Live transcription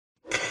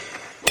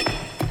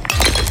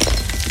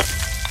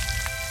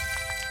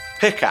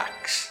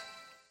Pickaxe.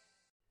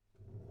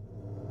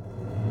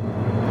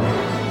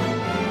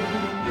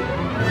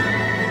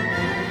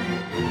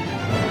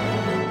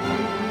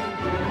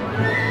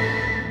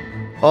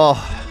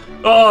 Hello,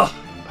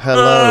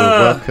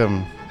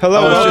 welcome.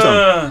 Hello,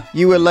 welcome.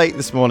 You were late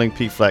this morning,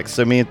 P-Flex,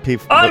 so me and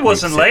P-Flex... I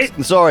wasn't late.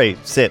 Sorry,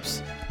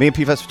 Sips. Me and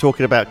P-Flex were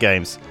talking about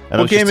games. And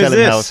I was What game just is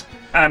telling this?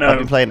 Anno. I've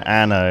been playing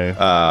Anno.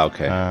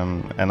 Okay.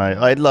 And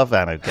I love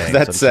Anno games.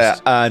 That's I'm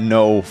just-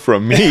 no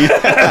from me. No, you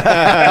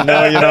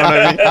know what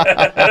I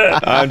mean?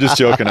 I'm just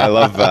joking. I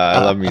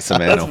love me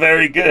some Anno. That's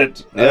very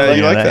good. Yeah,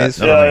 you like that? is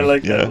Yeah, I funny.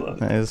 like that a lot.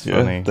 That is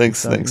Yeah, funny.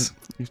 thanks.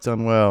 You've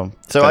done well.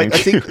 So I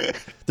think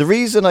the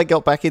reason I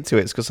got back into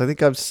it is because I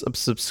think I'm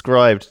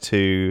subscribed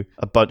to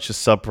a bunch of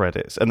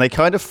subreddits, and they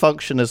kind of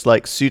function as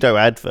like pseudo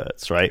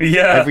adverts, right?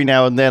 Yeah. Every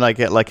now and then I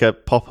get like a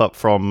pop up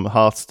from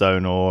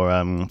Hearthstone or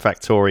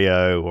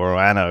Factorio or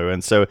Anno,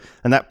 and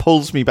that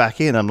pulls me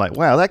back in. I'm like,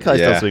 wow, that guy's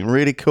done something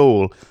really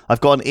cool. I've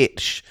got an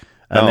itch.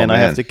 And then I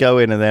have to go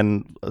in, and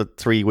then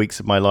 3 weeks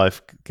of my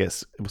life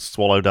gets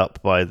swallowed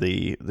up by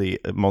the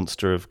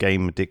monster of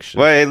game addiction.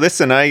 Well, hey,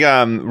 listen,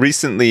 I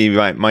recently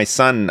my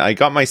son, I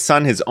got my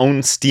son his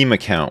own Steam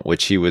account,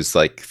 which he was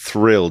like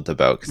thrilled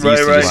about because he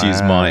used to just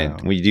use mine.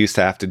 We used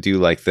to have to do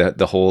like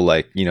the whole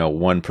like, you know,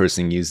 one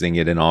person using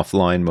it in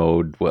offline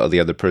mode while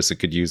the other person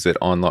could use it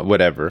online,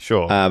 whatever.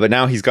 Sure. But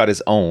now he's got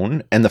his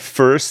own, and the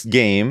first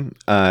game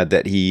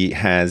that he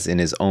has in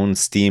his own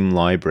Steam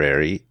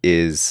library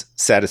is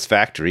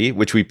Satisfactory,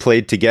 which we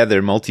played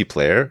together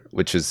multiplayer,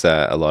 which is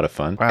a lot of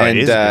fun. Wow, and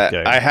it is a good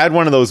game. I had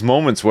one of those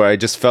moments where I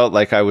just felt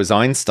like I was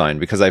Einstein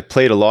because I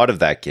played a lot of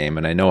that game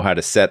and I know how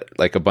to set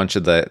like a bunch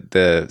of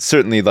the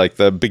certainly like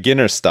the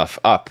beginner stuff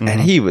up. Mm-hmm.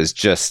 And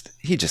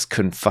he just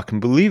couldn't fucking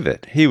believe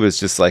it. He was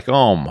just like,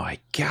 oh my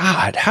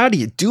God, how do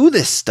you do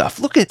this stuff?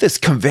 Look at this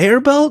conveyor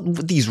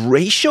belt, these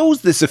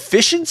ratios, this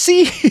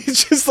efficiency.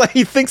 It's just like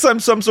he thinks I'm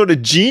some sort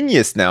of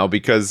genius now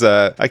because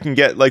I can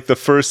get like the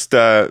first,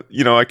 I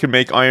can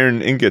make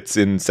iron ingots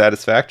in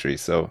Satisfactory.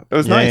 So it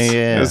was nice.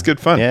 Yeah. It was good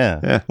fun.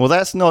 Yeah. Well,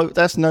 that's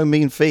no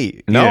mean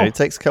feat. No. You know, it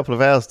takes a couple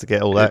of hours to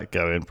get all that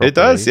going. Properly. It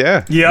does,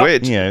 yeah.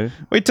 Yeah.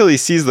 Wait till he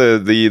sees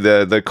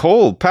the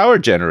coal power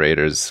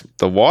generators,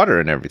 the water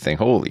and everything.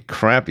 Holy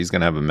crap, he's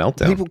gonna have a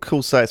meltdown. People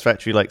call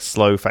Satisfactory like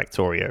slow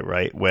Factorio,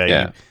 right?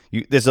 Where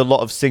there's a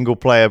lot of single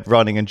player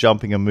running and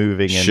jumping and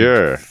moving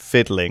and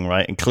fiddling,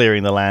 right, and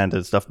clearing the land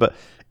and stuff. But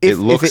if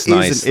it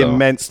nice, isn't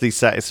immensely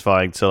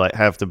satisfying to like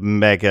have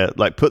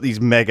the put these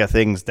mega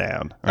things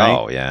down, right?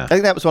 Oh yeah. I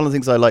think that was one of the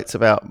things I liked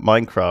about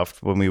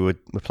Minecraft when we were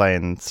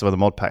playing some of the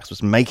mod packs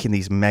was making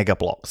these mega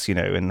blocks, you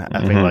know, and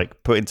having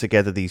like putting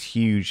together these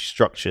huge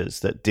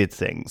structures that did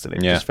things, and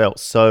it just felt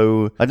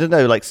so, I don't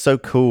know, like so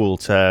cool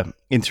to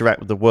interact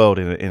with the world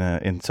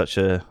in such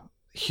a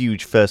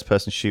huge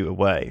first-person shooter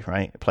way,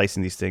 right?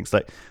 Placing these things,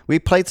 like we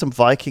played some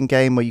Viking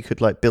game where you could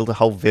like build a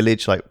whole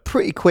village like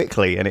pretty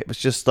quickly, and it was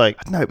just like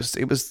I don't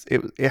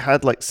know, it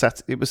had like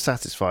it was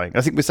satisfying.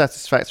 I think with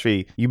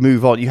Satisfactory, you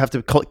move on, you have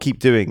to keep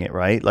doing it,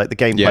 right? Like the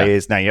gameplay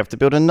is now you have to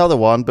build another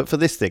one, but for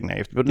this thing, now you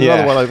have to build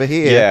another one over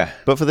here,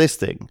 but for this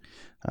thing.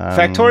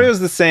 Factorio's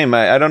the same.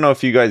 I don't know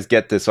if you guys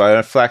get this.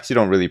 Flax, you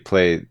don't really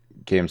play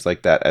games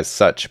like that as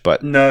such,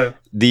 but no,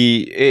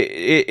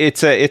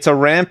 it's a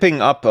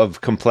ramping up of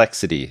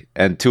complexity,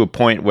 and to a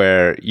point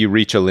where you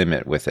reach a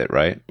limit with it,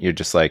 right? You're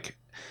just like,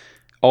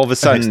 all of a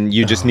sudden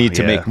you just need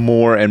to make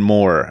more and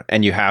more,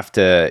 and you have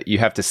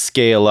to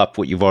scale up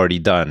what you've already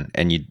done,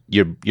 and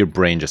your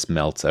brain just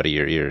melts out of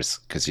your ears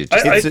because you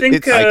just I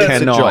think I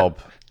cannot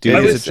do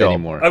this I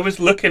anymore. I was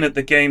looking at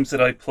the games that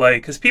I play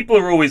because people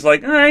are always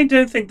like, I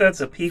don't think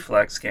that's a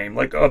P-Flax game,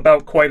 like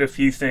about quite a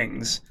few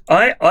things.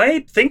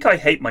 I think I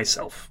hate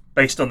myself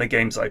based on the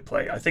games I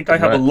play. I think I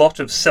have a lot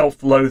of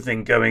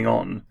self-loathing going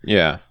on.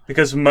 Yeah.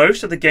 Because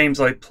most of the games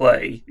I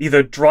play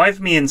either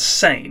drive me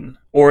insane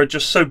or are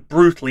just so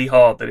brutally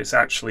hard that it's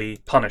actually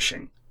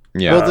punishing.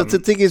 Yeah. Well, the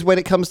thing is, when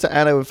it comes to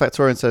Anno and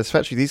Factorio and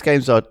Satisfactory, these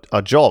games are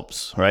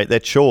jobs, right? They're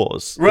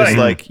chores. Right. It's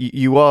like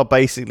you are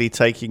basically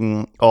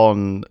taking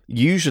on,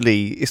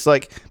 usually, it's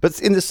like, but it's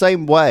in the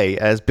same way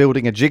as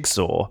building a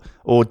jigsaw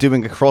or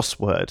doing a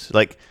crossword.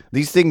 Like,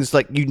 these things,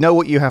 like, you know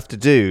what you have to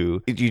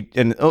do,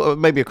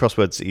 maybe a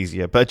crossword's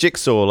easier, but a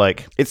jigsaw,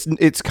 like,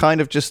 it's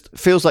kind of just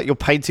feels like you're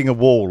painting a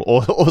wall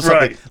or something.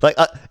 Right. Like,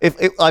 if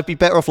I'd be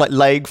better off, like,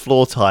 laying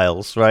floor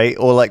tiles, right?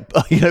 Or, like,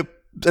 you know,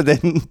 and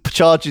then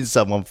charging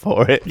someone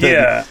for it.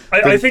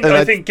 I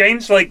think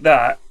games like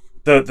that,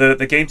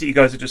 the games that you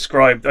guys have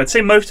described, I'd say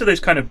most of those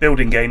kind of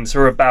building games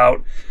are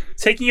about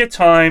taking your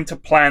time to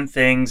plan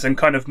things and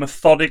kind of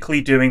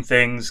methodically doing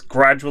things,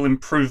 gradual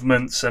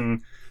improvements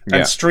and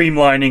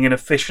streamlining and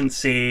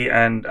efficiency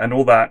and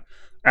all that.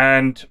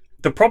 And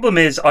the problem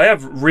is I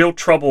have real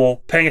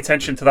trouble paying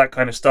attention to that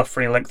kind of stuff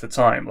for any length of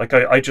time. Like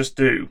I just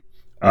do.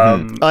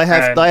 I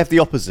have the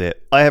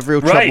opposite. I have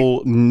real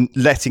trouble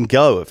letting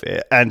go of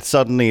it, and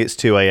suddenly it's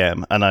 2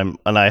 a.m. and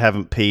I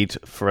haven't peed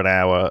for an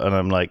hour, and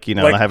I'm like, you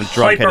know, and I haven't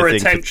drunk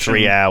anything for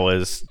 3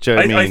 hours. Do you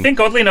know what I mean? I think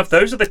oddly enough,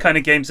 those are the kind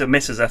of games that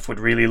Mrs. F would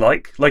really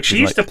like. Like she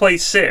used to play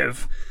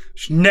Civ,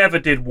 she never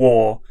did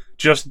War.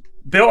 just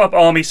built up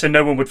armies so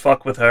no one would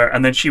fuck with her,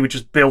 and then she would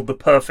just build the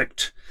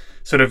perfect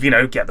sort of,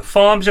 get the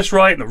farms just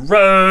right and the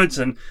roads,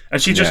 and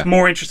she's just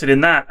more interested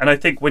in that. And I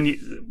think when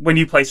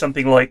you play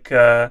something like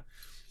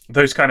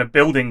those kind of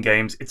building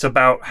games, it's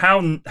about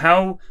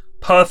how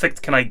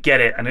perfect can I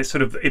get it, and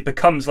it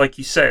becomes, like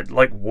you said,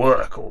 like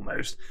work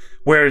almost.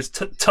 Whereas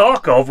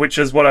Tarkov, which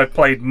is what I've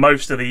played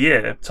most of the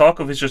year,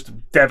 Tarkov is just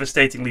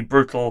devastatingly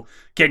brutal,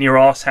 getting your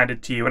ass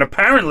handed to you, and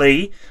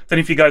apparently, I don't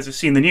know if you guys have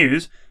seen the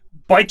news,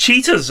 by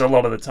cheaters a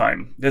lot of the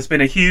time. There's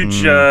been a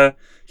huge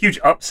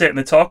upset in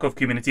the Tarkov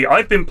community.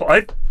 I've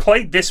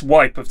played this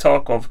wipe of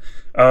Tarkov.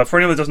 For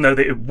anyone that doesn't know,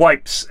 that it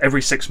wipes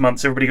every 6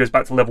 months. Everybody goes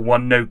back to level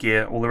 1, no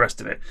gear, all the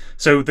rest of it.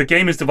 So the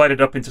game is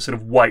divided up into sort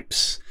of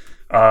wipes.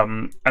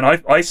 And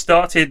I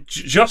started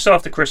just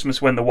after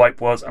Christmas when the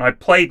wipe was, and I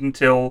played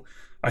until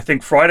I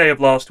think Friday of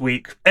last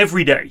week,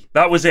 every day.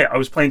 That was it. I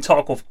was playing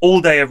Tarkov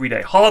all day, every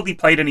day. Hardly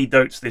played any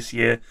Dotes this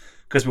year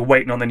because we're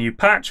waiting on the new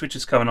patch, which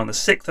is coming on the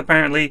 6th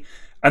apparently.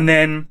 And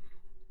then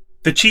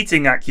the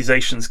cheating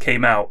accusations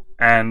came out,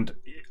 and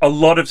a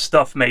lot of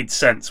stuff made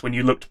sense when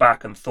you looked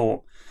back and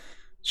thought,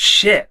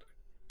 shit,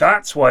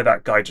 that's why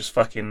that guy just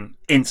fucking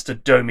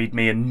insta-domied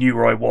me and knew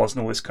where I was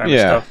and all this kind of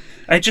stuff.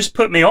 And it just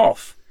put me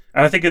off.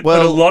 And I think it put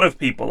a lot of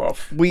people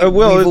off. We've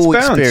all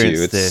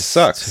experienced this. It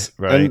sucks.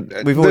 Right?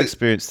 And we've all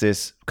experienced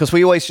this. Because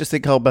we always just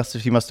think,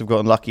 you must have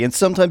gotten lucky. And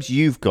sometimes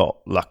you've got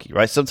lucky,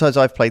 right? Sometimes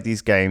I've played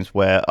these games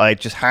where I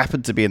just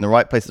happened to be in the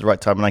right place at the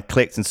right time, and I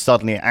clicked, and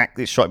suddenly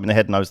it shot me in the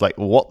head, and I was like,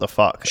 well, what the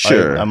fuck?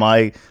 Sure.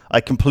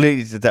 I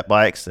completely did that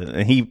by accident.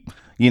 And he,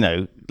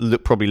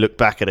 probably looked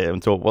back at it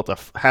and thought,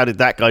 how did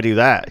that guy do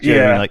that? Do you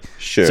know what I mean?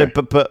 Sure. So,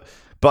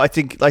 But I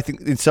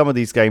think in some of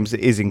these games it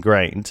is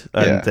ingrained,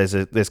 and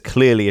there's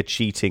clearly a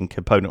cheating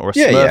component or a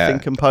smurfing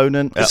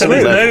component. So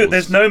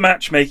there's no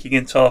matchmaking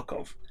in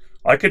Tarkov.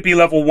 I could be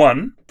level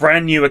 1,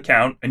 brand new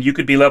account, and you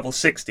could be level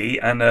 60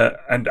 and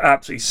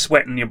absolutely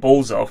sweating your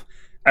balls off,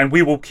 and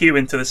we will queue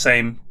into the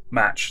same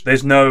match.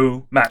 There's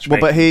no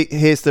matchmaking. Well, but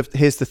here's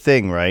the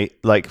thing, right?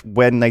 Like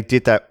when they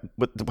did that,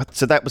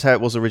 so that was how it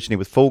was originally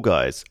with Fall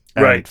Guys.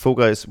 And right. Fall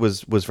Guys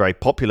was very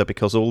popular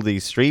because all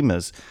these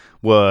streamers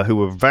who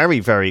were very,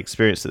 very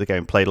experienced at the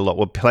game, played a lot,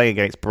 were playing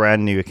against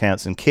brand new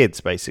accounts and kids,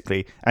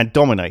 basically, and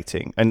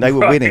dominating. And they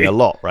were winning a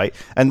lot, right?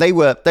 And they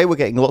were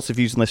getting lots of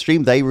views on their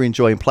stream. They were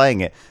enjoying playing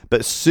it.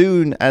 But as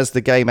soon as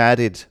the game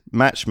added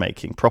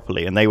matchmaking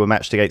properly, and they were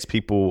matched against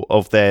people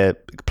of their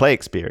play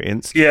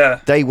experience,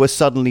 they were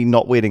suddenly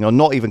not winning, or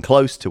not even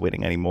close to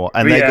winning anymore.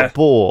 And they got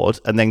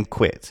bored and then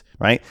quit,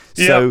 right?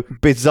 So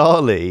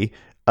bizarrely,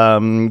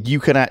 you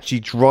can actually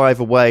drive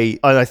away,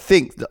 and I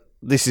think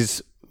this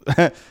is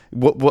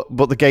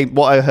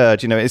what I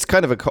heard, it's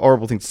kind of a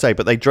horrible thing to say,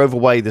 but they drove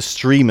away the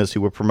streamers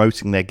who were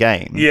promoting their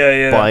game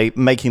by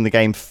making the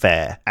game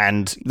fair.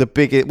 And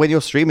when you're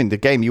streaming the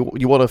game, you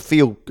want to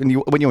feel, and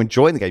when you're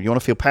enjoying the game, you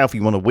want to feel powerful,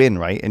 you want to win,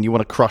 right? And you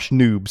want to crush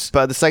noobs.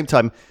 But at the same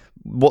time,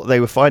 what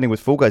they were finding with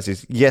Fall Guys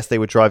is, yes, they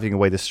were driving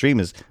away the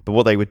streamers, but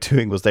what they were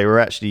doing was they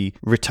were actually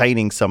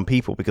retaining some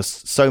people, because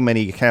so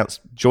many accounts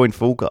joined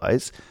Fall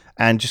Guys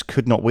and just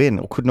could not win,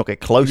 or could not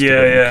get close to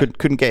winning.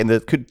 Couldn't get in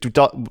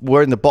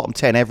were in the bottom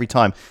 10 every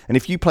time. And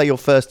if you play your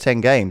first 10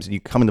 games and you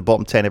come in the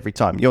bottom 10 every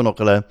time, you're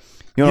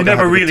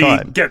never really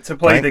get to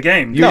play the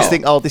game. You just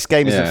think, this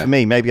game isn't for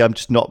me. Maybe I'm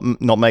just not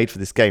made for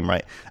this game,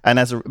 right? And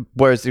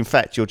whereas in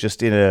fact you're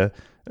just in a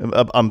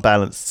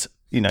unbalanced,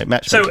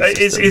 match. So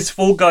is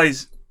Fall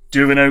Guys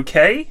doing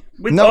okay?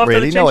 Not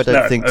really. No, I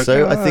don't think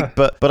so. I think,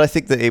 but I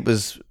think that it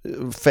was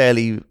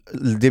fairly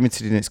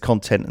limited in its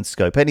content and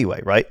scope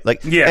anyway, right?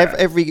 Like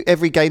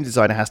every game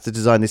designer has to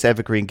design this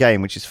evergreen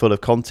game which is full of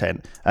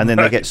content, and then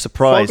they get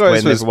surprised when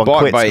everyone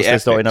quits because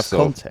there's not enough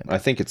content. I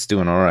think it's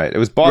doing all right. It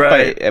was bought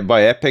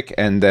by Epic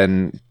and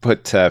then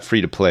put free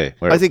to play.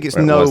 I think it's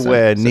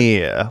nowhere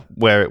near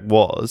where it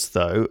was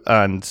though,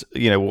 and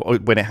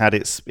when it had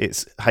its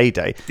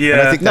heyday. Yeah.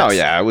 And I think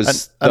it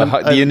was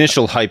the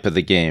initial hype of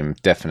the game,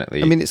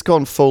 definitely. I mean, it's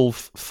gone full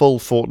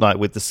Fortnite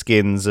with the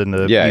skins and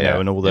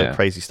and all the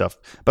crazy stuff.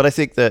 But I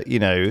think that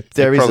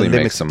there is a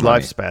limited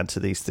lifespan to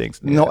these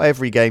things. Yeah. Not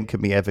every game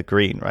can be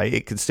evergreen, right?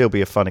 It can still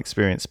be a fun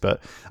experience, but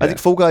I think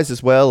Fall Guys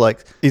as well,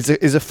 like, is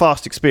a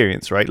fast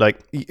experience, right? Like,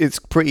 it's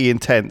pretty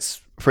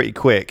intense, pretty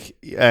quick,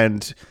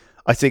 and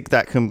I think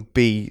that can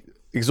be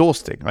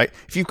exhausting, right?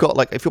 If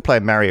you're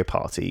playing Mario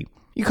Party,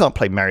 you can't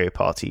play Mario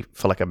Party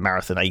for like a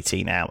marathon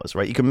 18 hours,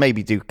 right? You can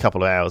maybe do a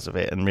couple of hours of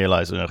it and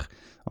realize, I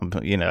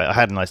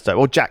had a nice day.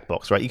 Or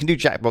Jackbox, right? You can do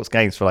Jackbox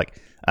games for like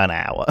an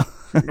hour.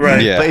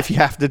 Right. But if you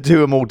have to do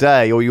them all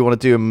day, or you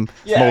want to do them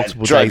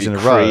multiple days in a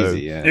row,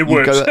 it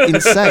works. Go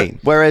insane.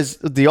 Whereas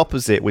the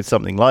opposite with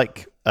something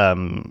like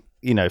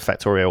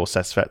Factorio or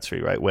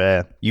Satisfactory, right,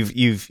 where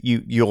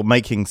you're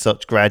making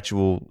such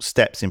gradual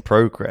steps in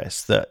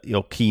progress that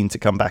you're keen to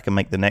come back and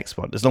make the next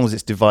one, as long as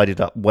it's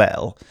divided up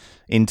well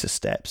into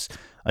steps.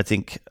 I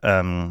think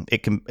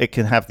it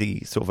can have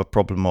the sort of a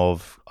problem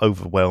of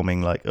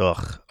overwhelming, like,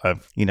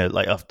 I've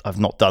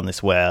not done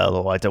this well,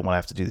 or I don't want to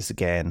have to do this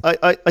again.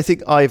 I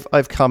think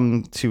I've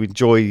come to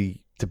enjoy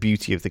the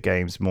beauty of the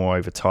games more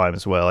over time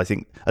as well. I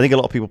think a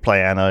lot of people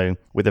play Anno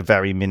with a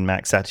very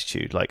min-max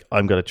attitude. Like,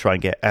 I'm going to try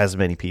and get as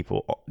many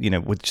people,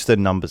 with just a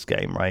numbers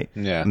game, right?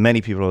 Yeah. Many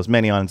people, as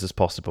many islands as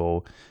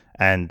possible,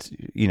 and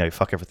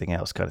fuck everything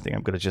else kind of thing.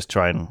 I'm going to just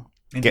try and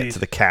get to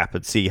the cap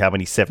and see how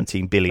many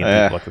 17 billion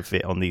people I can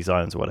fit on these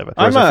islands or whatever.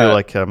 Whereas I feel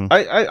like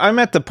I'm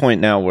at the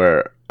point now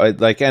where I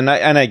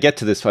get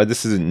to this.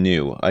 This isn't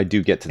new. I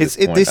do get to this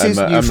point. This is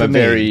new for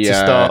me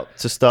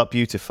to start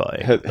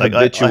beautifying.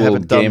 Habitual I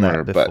haven't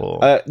gamer, done that before.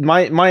 But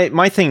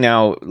my thing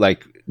now,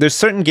 like, there's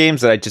certain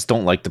games that I just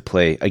don't like to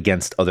play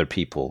against other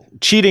people,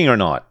 cheating or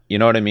not. You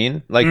know what I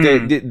mean? Like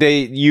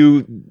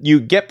you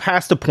get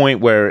past a point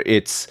where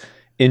it's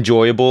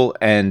enjoyable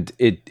and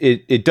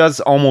it does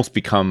almost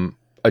become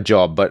a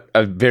job, but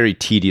a very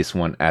tedious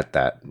one at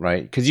that,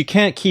 right? Because you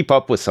can't keep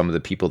up with some of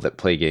the people that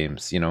play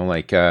games,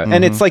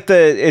 and it's like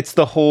it's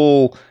the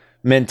whole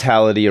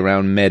mentality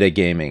around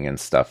metagaming and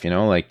stuff,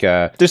 like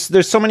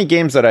there's so many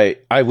games that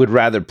I would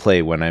rather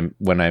play when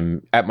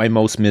I'm at my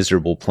most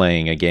miserable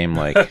playing a game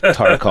like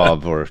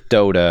Tarkov or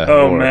Dota.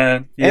 Oh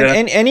man, yeah.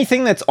 And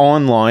anything that's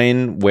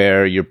online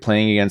where you're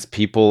playing against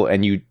people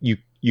and you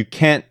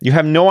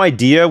have no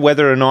idea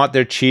whether or not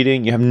they're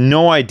cheating. You have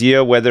no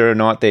idea whether or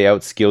not they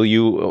outskill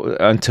you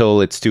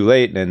until it's too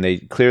late and they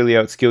clearly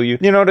outskill you.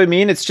 You know what I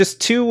mean? It's just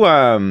too,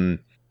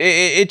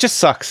 it just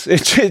sucks.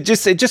 It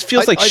just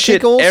feels like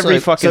shit also, every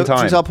fucking time.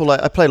 For example,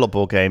 I play a lot of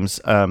board games,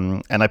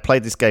 and I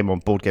played this game on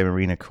Board Game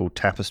Arena called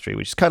Tapestry,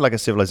 which is kind of like a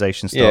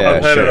Civilization style. Yeah,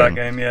 I've heard of that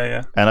game,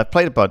 yeah. And I've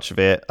played a bunch of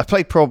it. I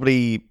played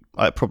probably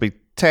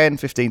 10,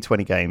 15,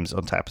 20 games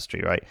on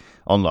Tapestry, right?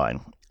 Online.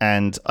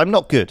 And I'm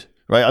not good.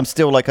 Right, I'm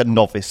still like a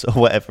novice or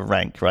whatever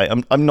rank, right?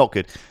 I'm not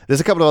good. There's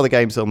a couple of other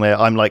games on there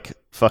I'm like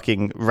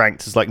fucking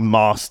ranked as like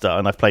master,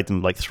 and I've played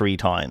them like 3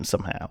 times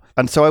somehow.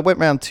 And so I went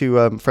round to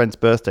a friend's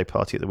birthday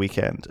party at the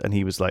weekend, and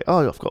he was like,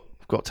 "Oh, I've got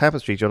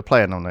Tapestry. Do you want to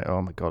play?" And I'm like,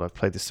 "Oh my god, I've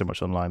played this so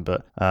much online,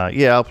 but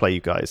yeah, I'll play you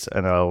guys,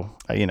 and I'll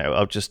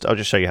just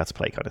show you how to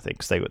play, kind of thing,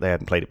 because they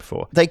hadn't played it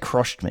before." They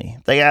crushed me.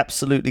 They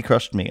absolutely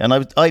crushed me, and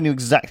I knew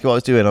exactly what I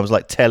was doing. I was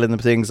like telling them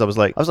things. I was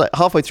like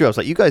halfway through, I was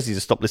like, "You guys need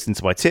to stop listening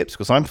to my tips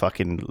because I'm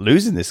fucking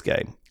losing this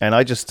game." And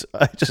I just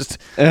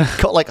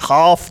got like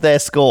half their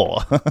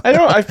score.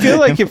 I feel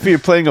like if you're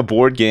playing a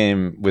board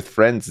game with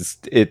friends,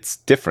 it's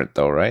different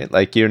though, right?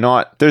 Like you're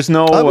not. There's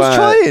no. I was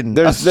trying.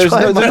 There's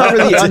not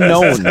really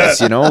unknowns,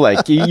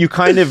 Like you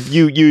kind of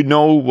you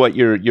know what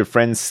your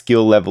friend's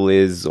skill level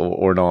is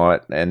or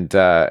not, and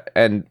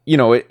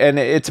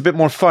it's a bit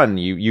more fun.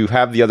 You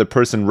have the other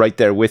person right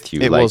there with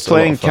you. Like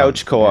playing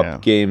couch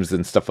co-op games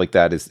and stuff like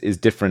that is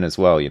different as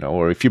well,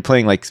 Or if you're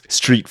playing like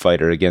Street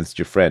Fighter against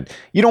your friend,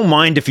 you don't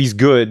mind if he's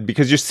good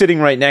because you're sitting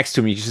right next to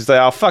him. You're just like,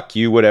 "Oh fuck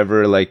you,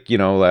 whatever." Like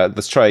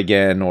let's try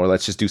again, or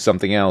let's just do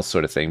something else,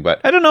 sort of thing.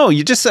 But I don't know.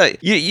 You just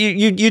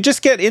you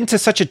just get into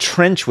such a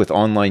trench with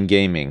online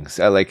gaming,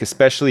 like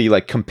especially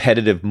like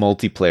competitive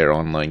multiplayer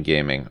online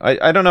gaming.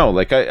 I don't know.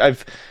 Like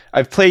I've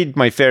played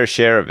my fair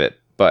share of it,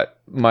 but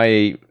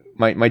my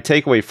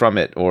takeaway from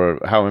it, or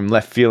how I'm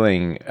left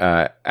feeling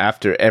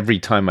after every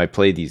time I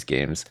play these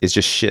games, is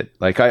just shit.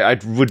 Like I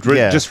would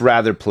just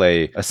rather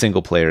play a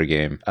single player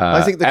game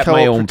I think the at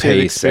my own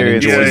pace and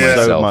enjoy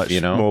myself. So much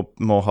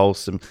more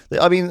wholesome.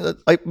 I mean,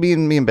 me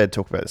and Ben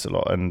talk about this a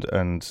lot,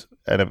 and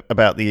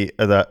about the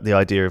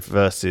idea of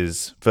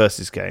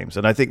versus games,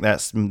 and I think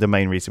that's the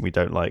main reason we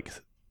don't like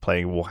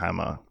playing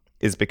Warhammer.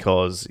 Is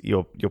because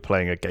you're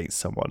playing against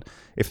someone.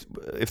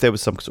 If there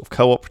was some sort of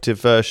cooperative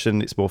version,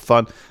 it's more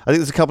fun. I think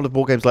there's a couple of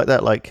board games like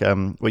that, like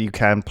where you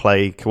can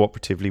play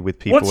cooperatively with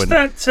people. What's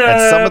that?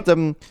 And some of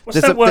them,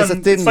 there's a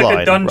thin it's like line,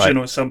 a dungeon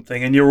right? or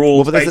something, and you're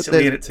all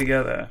basically in it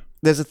together.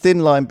 There's a thin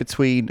line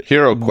between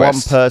Hero one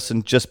Quest.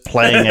 person just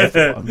playing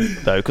everyone,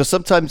 though, because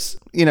sometimes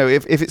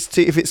if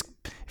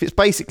it's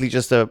basically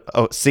just a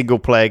single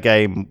player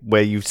game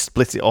where you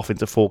split it off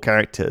into 4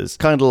 characters,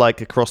 kind of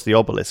like Across the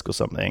Obelisk or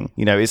something,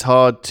 it's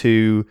hard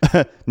to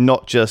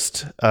not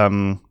just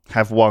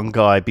have one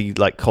guy be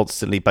like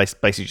constantly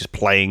basically just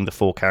playing the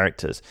 4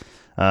 characters.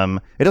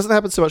 It doesn't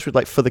happen so much with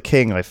like For the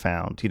King, I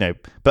found,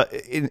 but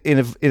in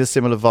a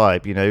similar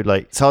vibe,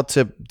 like it's hard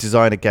to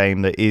design a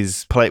game that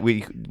is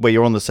where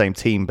you're on the same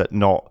team but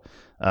not.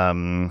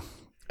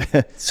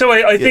 So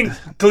I think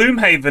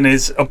Gloomhaven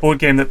is a board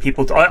game that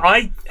people...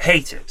 I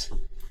hate it,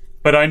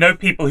 but I know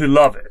people who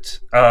love it,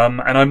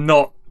 and I'm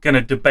not going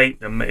to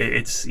debate them.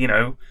 It's,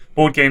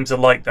 board games are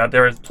like that.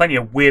 There are plenty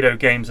of weirdo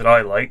games that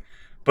I like,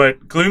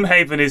 but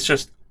Gloomhaven is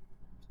just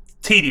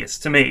tedious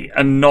to me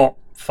and not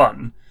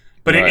fun.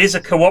 But It is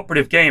a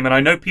cooperative game, and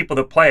I know people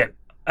that play it,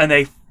 and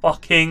they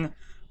fucking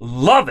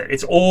love it.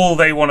 It's all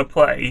they want to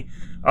play.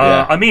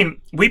 I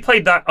mean, we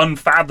played that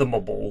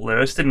Unfathomable,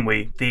 Lewis, didn't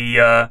we?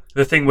 The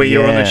thing where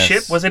you're on a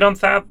ship. Was it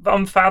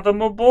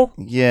Unfathomable?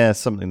 Yeah,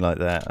 something like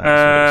that.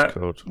 That's what it's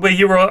called. Where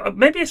you were...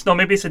 Maybe it's not.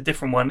 Maybe it's a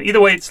different one. Either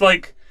way, it's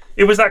like...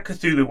 It was that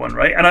Cthulhu one,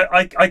 right? And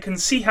I can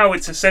see how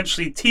it's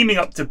essentially teaming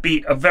up to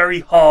beat a very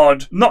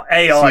hard, not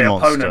AI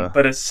opponent,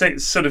 but a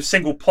sort of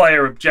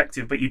single-player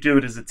objective, but you do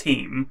it as a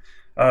team.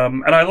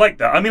 And I like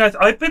that. I mean,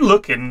 I've been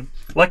looking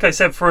like I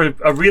said, for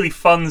a really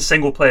fun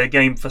single player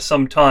game for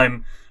some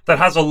time that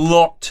has a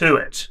lot to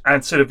it,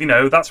 and sort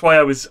of, that's why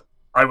I was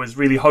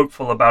really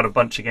hopeful about a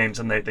bunch of games,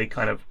 and they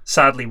kind of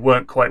sadly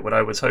weren't quite what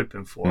I was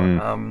hoping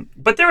for.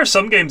 But there are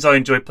some games I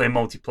enjoy playing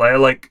multiplayer.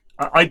 Like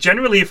I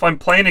generally, if I'm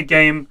playing a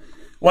game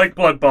like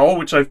Blood Bowl,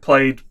 which I've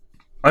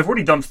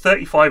already done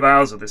 35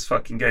 hours of this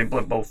fucking game.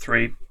 Blood Bowl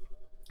 3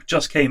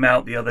 just came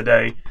out the other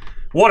day.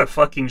 What a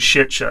fucking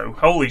shit show.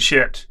 Holy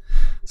shit.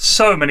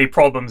 So many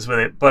problems with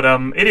it, but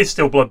it is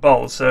still Blood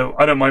Bowl, so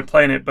I don't mind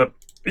playing it, but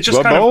it's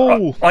just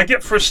I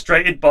get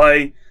frustrated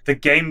by the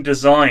game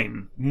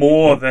design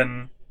more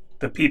than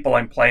the people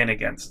I'm playing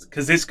against,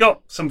 because it's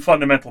got some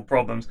fundamental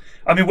problems.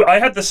 I mean, I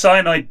had the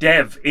Cyanide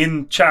dev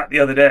in chat the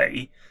other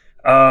day,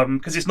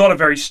 because it's not a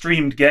very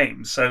streamed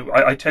game, so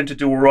I tend to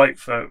do all right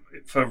for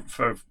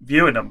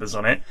viewer numbers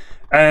on it.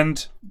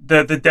 And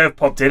the dev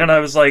popped in, and I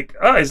was like,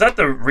 "Oh, is that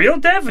the real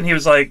dev?" And he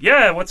was like,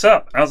 "Yeah, what's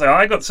up?" I was like,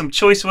 "I got some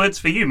choice words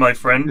for you, my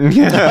friend."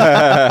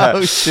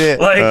 Oh shit!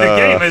 Like the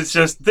game is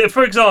just,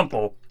 for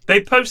example,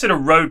 they posted a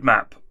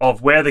roadmap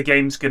of where the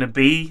game's going to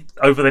be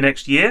over the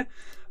next year.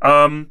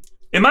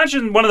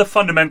 Imagine one of the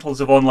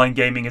fundamentals of online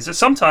gaming is that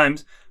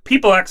sometimes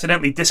people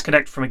accidentally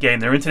disconnect from a game.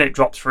 Their internet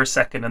drops for a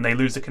second and they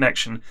lose the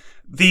connection.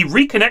 The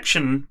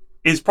reconnection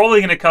is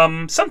probably going to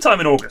come sometime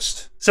in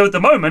August. So at the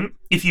moment,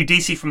 if you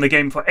DC from the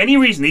game for any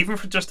reason, even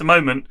for just a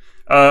moment,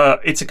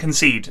 it's a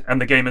concede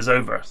and the game is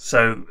over.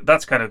 So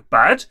that's kind of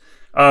bad.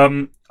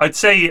 I'd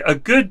say a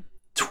good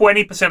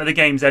 20% of the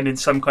games end in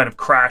some kind of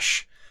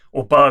crash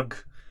or bug,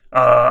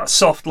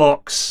 soft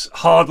locks,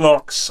 hard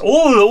locks,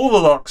 all the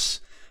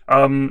locks.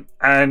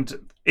 And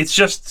it's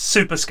just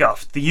super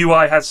scuffed. The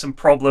UI has some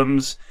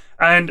problems,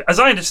 and as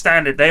I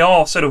understand it, they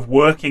are sort of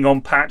working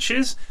on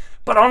patches.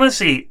 But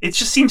honestly, it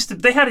just seems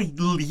they had a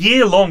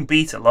year-long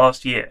beta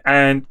last year,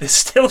 and there's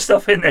still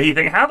stuff in there. You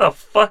think, how the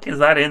fuck is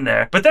that in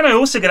there? But then I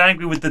also get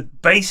angry with the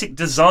basic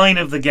design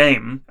of the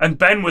game.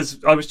 And I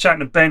was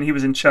chatting to Ben, he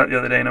was in chat the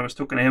other day, and I was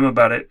talking to him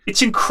about it.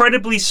 It's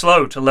incredibly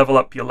slow to level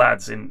up your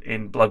lads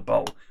in Blood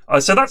Bowl.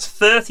 So that's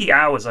 30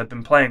 hours I've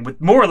been playing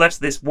with more or less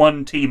this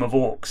one team of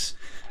orcs.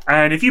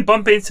 And if you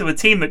bump into a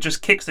team that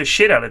just kicks the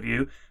shit out of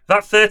you,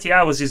 that 30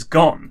 hours is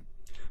gone.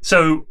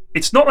 So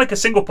it's not like a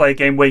single player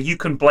game where you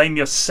can blame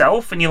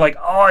yourself and you're like,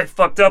 oh, I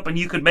fucked up, and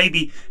you could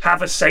maybe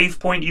have a save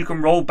point you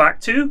can roll back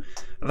to.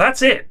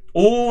 That's it.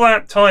 All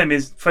that time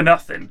is for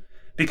nothing.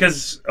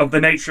 Because of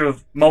the nature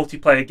of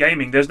multiplayer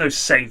gaming, there's no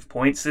save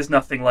points. There's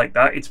nothing like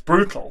that. It's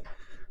brutal.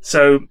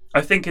 So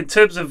I think in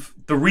terms of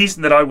the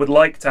reason that I would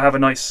like to have a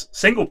nice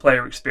single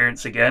player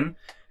experience again,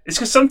 it's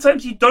because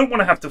sometimes you don't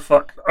want to have to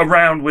fuck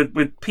around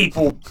with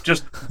people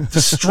just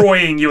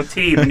destroying your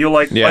team, and you're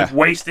like, I've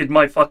wasted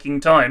my fucking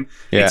time.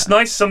 Yeah. It's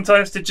nice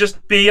sometimes to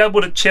just be able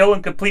to chill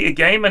and complete a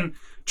game and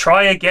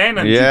try again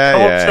and do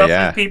co-op stuff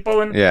with people.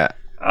 And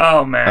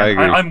oh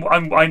man,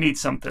 I need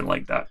something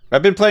like that.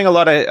 I've been playing a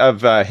lot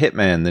of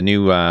Hitman, the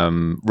new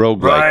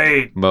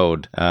roguelike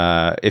mode.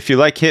 If you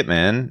like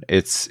Hitman,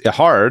 it's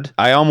hard.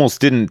 I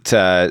almost didn't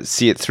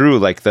see it through.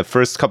 Like the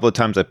first couple of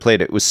times I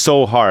played it was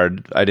so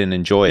hard, I didn't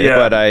enjoy it.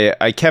 But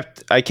I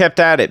kept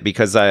at it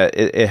because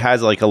it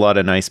has like a lot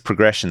of nice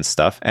progression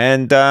stuff.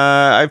 And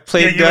I've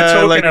played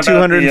like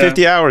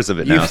 250 hours of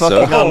it now. You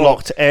fucking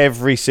unlocked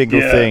every single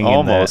thing.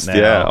 Almost, in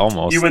there now.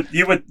 Almost.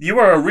 You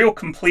are a real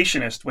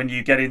completionist when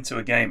you get into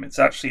a game. It's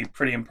actually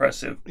pretty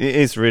impressive. It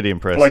is really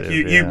impressive. Like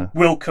you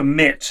will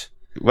commit.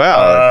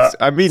 Well,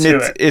 I mean,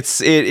 it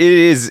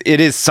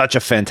is such a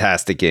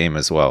fantastic game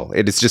as well.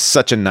 It is just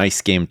such a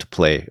nice game to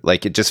play.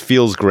 Like it just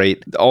feels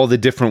great. All the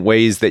different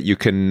ways that you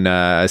can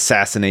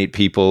assassinate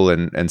people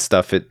and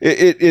stuff.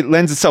 It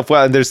lends itself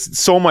well, and there's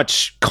so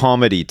much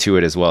comedy to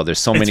it as well. There's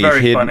so many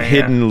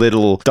hidden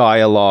little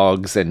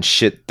dialogues and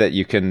shit that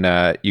you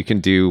can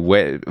do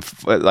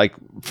like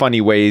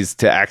funny ways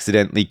to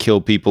accidentally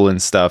kill people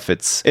and stuff.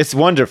 It's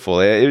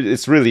wonderful.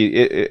 It's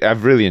really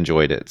I've really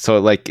enjoyed it. So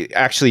like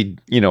actually,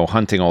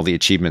 hunting all the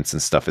achievements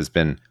and stuff has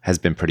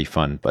been pretty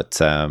fun. But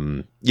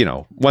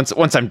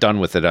once I'm done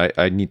with it,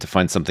 I need to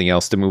find something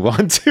else to move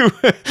on to,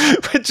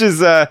 which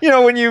is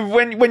when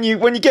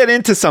you get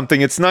into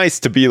something, it's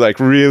nice to be like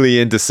really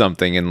into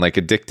something and like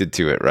addicted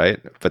to it, right?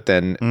 But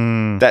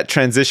then that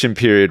transition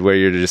period where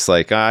you're just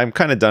like, I'm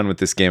kind of done with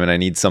this game and I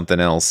need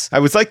something else. I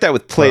was like that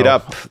with Played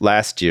Up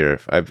last year.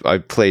 I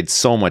played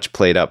so much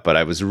Played Up, but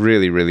I was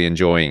really, really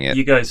enjoying it.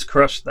 You guys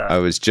crushed that. I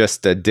was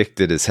just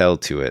addicted as hell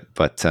to it.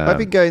 But I've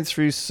been going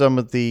through some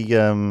of the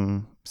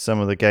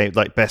games,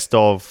 like best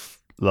of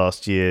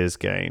last year's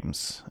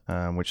games,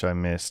 which I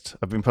missed.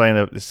 I've been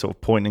playing this sort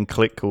of point and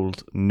click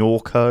called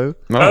Norco.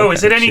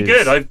 Is it any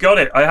good? I've got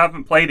it. I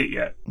haven't played it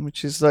yet.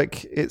 Which is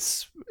like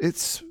it's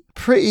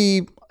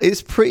pretty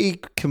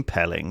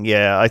compelling.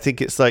 Yeah, I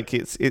think it's like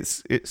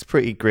it's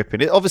pretty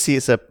gripping. Obviously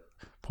it's a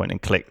point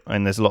and click,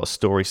 and there's a lot of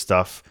story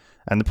stuff,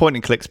 and the point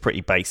and click's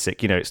pretty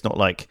basic. It's not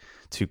like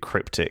too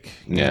cryptic.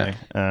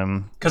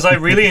 Because I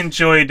really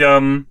enjoyed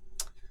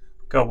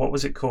God, what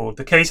was it called?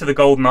 The Case of the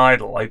Golden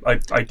Idol.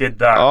 I did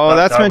that. Oh,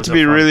 that's meant to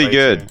be really playthrough.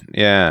 good.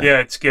 Yeah. Yeah,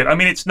 it's good. I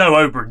mean, it's no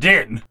Obra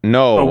Dinn.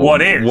 No. But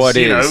what is? What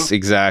you is, know?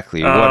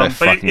 exactly. What a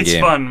fucking it's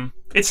game. fun.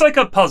 It's like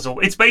a puzzle.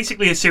 It's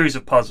basically a series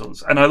of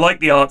puzzles, and I like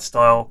the art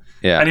style.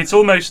 Yeah. And it's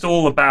almost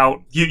all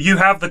about you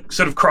have the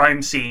sort of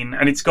crime scene,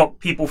 and it's got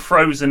people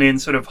frozen in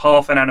sort of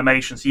half an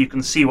animation, so you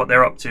can see what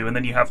they're up to, and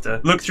then you have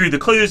to look through the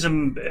clues,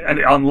 and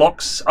it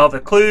unlocks other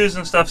clues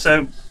and stuff.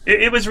 So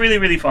it was really,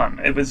 really fun.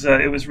 It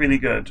was really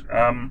good.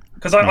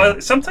 Because I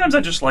sometimes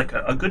I just like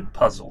a good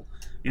puzzle.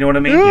 You know what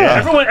I mean?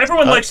 Yeah.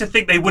 Everyone likes to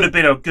think they would have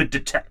been a good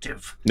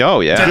detective.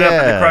 Oh, yeah. Turn up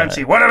at the crime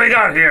scene. What do we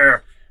got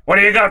here? What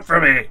do you got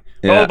for me?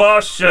 Yeah. Oh,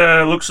 boss,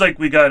 looks like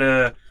we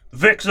got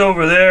Vic's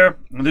over there.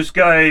 This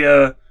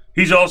guy,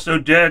 he's also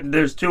dead. And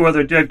there's 2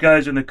 other dead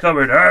guys in the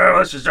cupboard. Oh,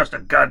 this is just a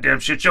goddamn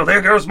shit show.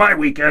 There goes my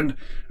weekend.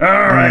 All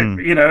right.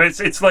 You know,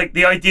 it's like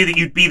the idea that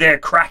you'd be there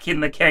cracking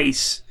the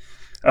case.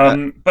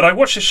 But I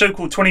watched a show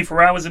called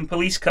 24 Hours in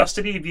Police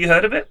Custody. Have you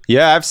heard of it?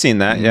 Yeah, I've seen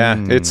that.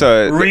 Yeah. It's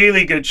a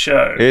really good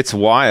show. It's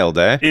wild,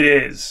 eh? It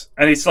is.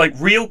 And it's like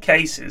real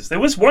cases. There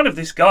was one of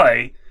this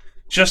guy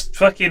just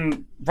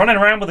fucking running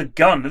around with a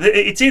gun.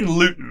 It's in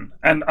Luton,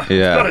 and I've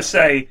got to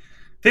say,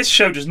 this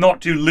show does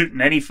not do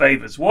Luton any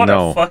favors. What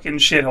a fucking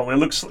shithole. It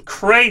looks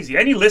crazy.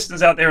 Any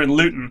listeners out there in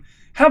Luton,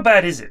 how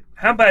bad is it?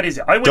 How bad is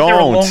it? I went there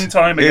a long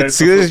time ago.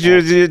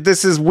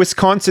 This is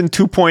Wisconsin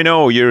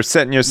 2.0. You're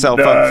setting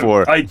yourself up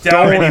for. I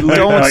doubt any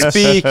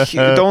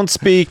Lutonites. Don't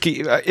speak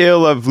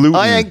ill of Luton.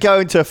 I ain't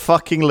going to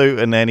fucking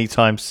Luton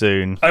anytime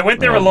soon. I went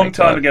there a long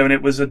time ago, and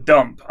it was a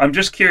dump. I'm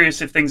just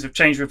curious if things have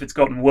changed or if it's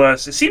gotten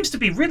worse. It seems to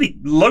be really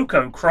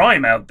loco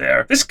crime out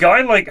there. This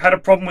guy had a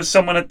problem with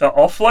someone at the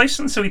off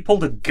license, so he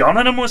pulled a gun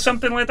on him or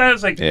something like that. It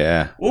was like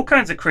all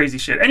kinds of crazy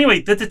shit.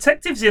 Anyway, the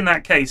detectives in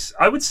that case,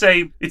 I would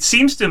say, it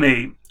seems to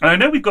me, and I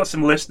know we've got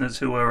some listeners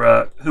who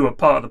are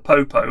part of the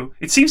Popo.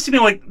 It seems to me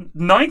like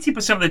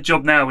 90% of the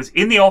job now is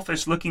in the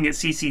office looking at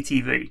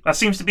CCTV. That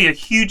seems to be a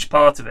huge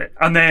part of it.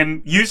 And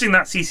then using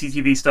that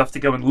CCTV stuff to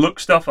go and look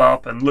stuff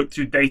up and look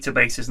through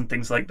databases and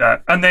things like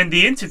that. And then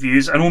the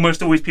interviews, and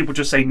almost always people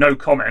just say no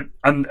comment.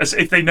 And as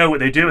if they know what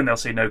they're doing, they'll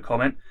say no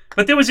comment.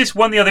 But there was this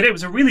one the other day. It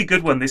was a really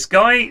good one. This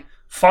guy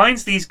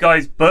finds these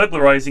guys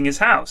burglarizing his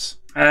house.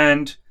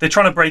 And they're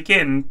trying to break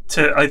in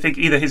to, I think,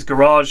 either his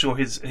garage or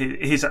his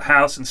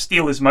house and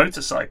steal his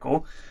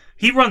motorcycle.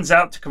 He runs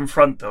out to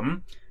confront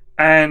them,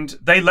 and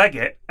they leg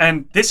it.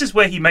 And this is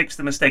where he makes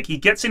the mistake. He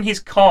gets in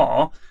his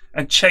car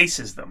and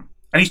chases them.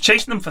 And he's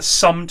chasing them for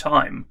some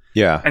time.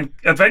 Yeah. And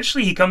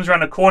eventually he comes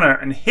around a corner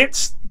and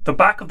hits the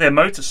back of their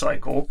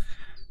motorcycle.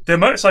 Their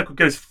motorcycle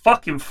goes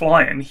fucking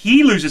flying.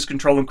 He loses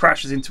control and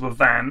crashes into a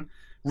van,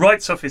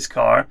 writes off his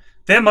car.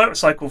 Their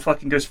motorcycle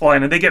fucking goes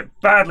flying, and they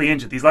get badly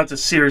injured. These lads are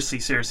seriously,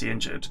 seriously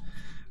injured.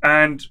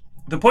 And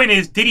the point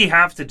is, did he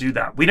have to do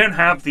that? We don't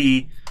have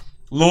the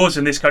laws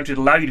in this country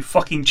that allow you to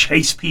fucking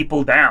chase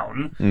people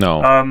down. No.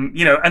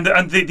 You know, and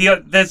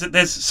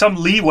there's some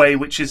leeway,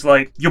 which is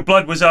like your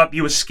blood was up,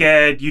 you were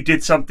scared, you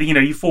did something, you know,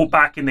 you fought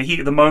back in the heat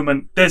of the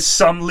moment. There's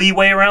some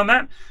leeway around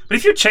that. But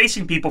if you're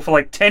chasing people for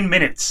like 10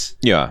 minutes,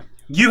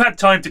 you had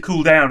time to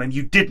cool down and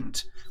you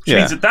didn't. Which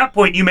means at that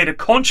point you made a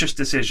conscious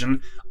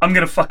decision, I'm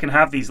going to fucking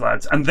have these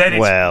lads. And then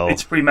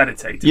it's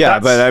premeditated. Yeah,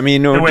 That's but I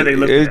mean, the way they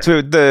look at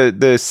it.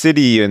 The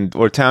city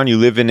or town you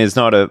live in is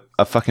not a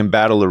fucking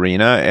battle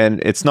arena,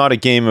 and it's not a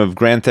game of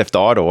Grand Theft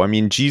Auto. I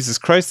mean, Jesus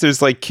Christ,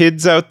 there's like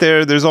kids out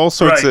there. There's all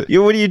sorts of...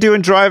 what are you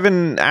doing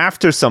driving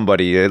after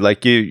somebody?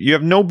 Like, you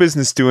have no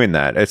business doing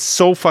that. It's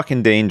so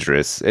fucking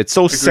dangerous. It's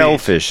so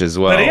selfish as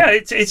well. But yeah,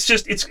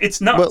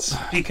 it's nuts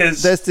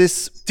because... There's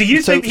this... Do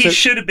you think he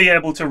should be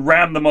able to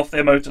ram them off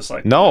their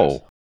motorcycle?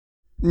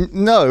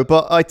 No,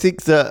 but I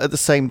think that at the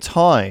same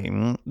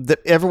time, that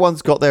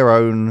everyone's got their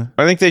own...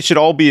 I think they should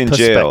all be in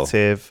jail.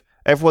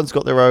 Everyone's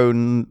got their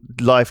own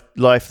life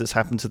that's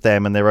happened to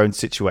them and their own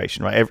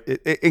situation, right?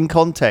 In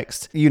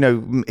context, you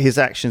know, his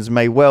actions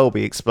may well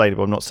be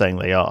explainable. I'm not saying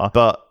they are,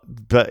 but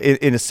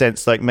in a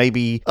sense, like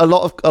maybe a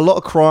lot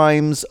of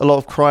crimes, a lot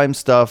of crime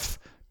stuff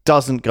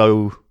doesn't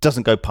go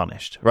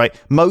punished, right?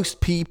 Most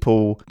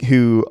people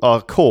who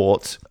are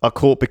caught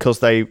because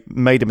they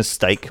made a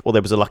mistake, or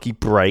there was a lucky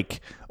break,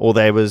 or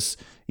there was,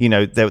 you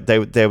know,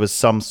 there was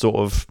some sort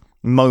of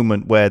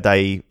moment where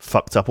they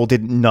fucked up or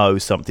didn't know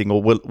something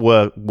or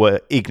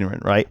were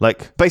ignorant, right?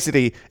 Like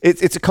basically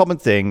it's a common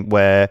thing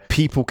where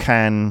people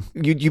can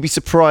you'd be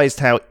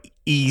surprised how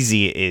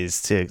easy it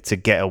is to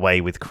get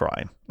away with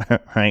crime,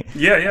 right?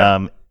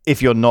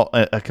 If you're not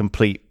a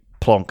complete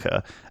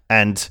plonker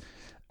and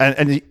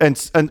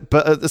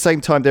but at the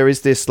same time there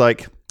is this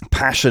like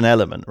passion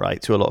element,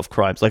 right, to a lot of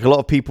crimes. Like a lot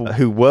of people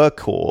who were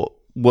caught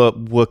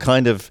were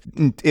kind of,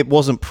 it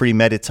wasn't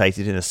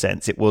premeditated in a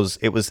sense. It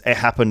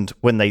happened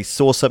when they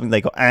saw something,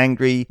 they got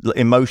angry,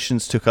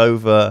 emotions took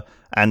over,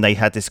 and they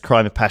had this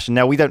crime of passion.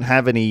 Now, we don't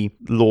have any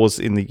laws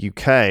in the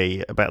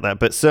UK about that,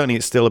 but certainly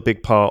it's still a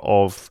big part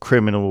of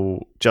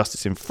criminal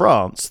justice in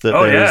France that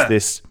there is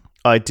this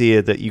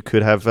idea that you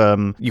could have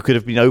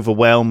been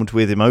overwhelmed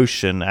with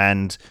emotion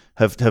and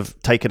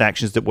have taken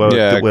actions that were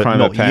crime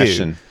not of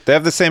passion. you. They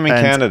have the same in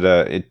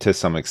Canada to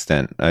some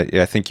extent.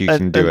 I think you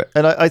can do it.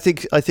 And I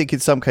think in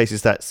some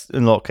cases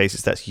in a lot of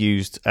cases that's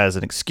used as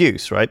an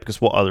excuse, right? Because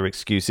what other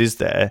excuse is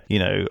there? You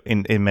know,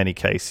 in many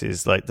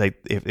cases, like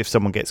if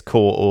someone gets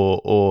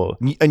caught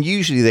and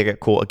usually they get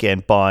caught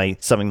again by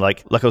something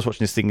like I was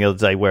watching this thing the other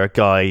day where a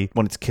guy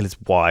wanted to kill his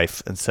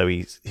wife, and so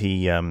he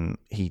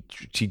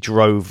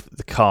drove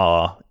the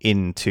car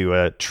into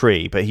a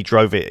tree, but he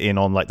drove it in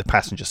on like the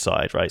passenger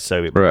side, right?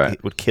 So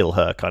it would kill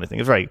her, kind of thing.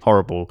 It's a very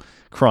horrible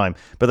crime,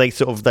 but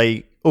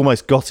they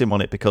almost got him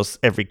on it because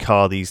every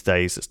car these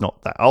days that's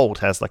not that old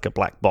has like a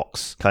black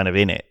box kind of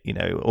in it, you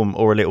know,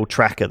 or a little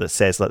tracker that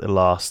says like the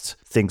last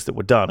things that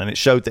were done, and it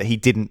showed that he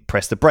didn't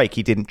press the brake,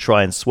 he didn't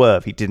try and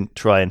swerve, he didn't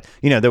try and,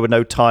 you know, there were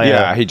no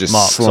tire he just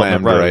marks slammed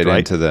on the road, right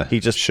into the he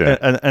just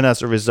and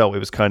as a result it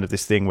was kind of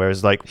this thing where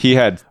it's like he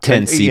had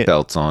 10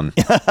 seatbelts on.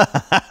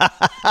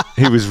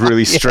 He was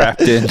really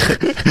strapped in.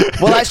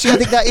 Well, actually I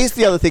think that is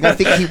the other thing. I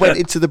think he went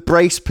into the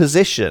brace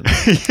position.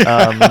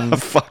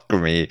 Fuck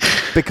me,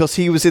 because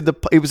he was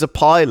a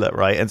pilot,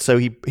 right? And so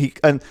he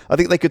and I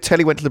think they could tell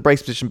he went to the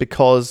brace position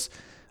because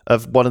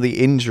of one of the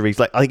injuries.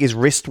 Like I think his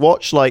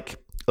wristwatch like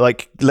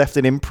left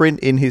an imprint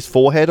in his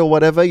forehead or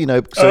whatever, you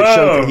know, so it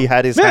showed that he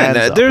had his hands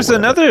up.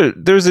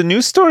 There's a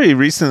news story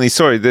recently.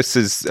 Sorry, this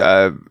is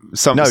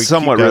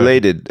somewhat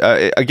related.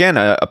 Again,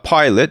 a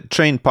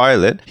trained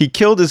pilot. He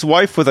killed his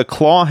wife with a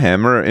claw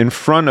hammer in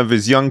front of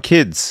his young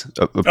kids.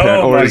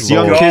 His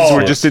young kids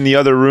were just in the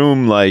other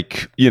room,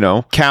 like, you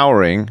know,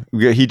 cowering.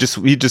 He just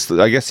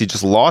I guess he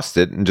just lost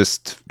it and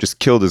just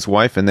killed his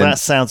wife. And then that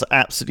sounds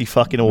absolutely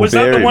fucking awful. Was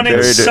that the one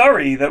in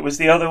Surrey that was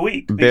the other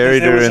week?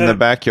 Buried her in the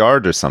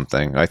backyard or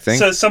something, I think.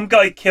 So some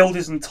guy killed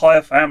his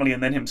entire family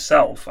and then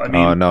himself. I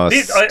mean,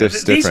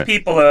 these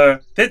people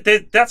are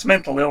that's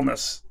mental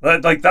illness.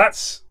 Like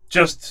that's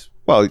just.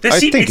 Well,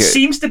 it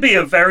seems to be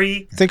a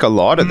very I think a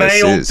lot of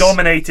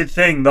male-dominated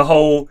thing. The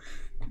whole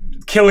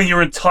killing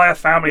your entire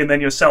family and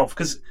then yourself,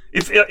 because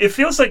it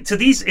feels like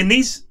in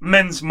these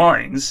men's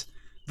minds,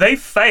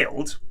 they've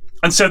failed,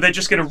 and so they're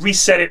just going to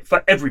reset it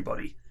for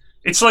everybody.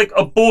 It's like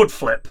a board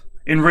flip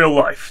in real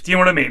life. Do you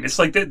know what I mean? It's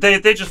like they're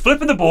just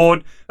flipping the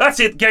board. That's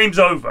it. Game's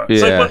over.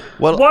 It's like,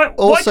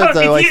 why can't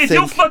if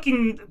you're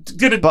fucking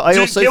gonna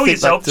kill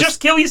yourself, just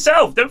kill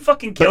yourself. Don't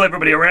fucking kill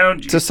everybody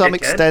around you. To some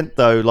extent,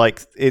 though,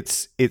 like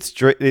it's.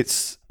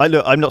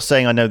 I'm not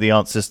saying I know the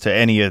answers to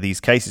any of these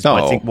cases,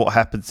 but I think what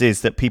happens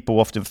is that people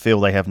often feel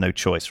they have no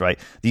choice, right?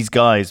 These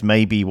guys,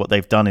 maybe what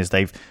they've done is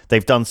they've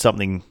done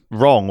something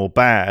wrong or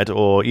bad,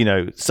 or, you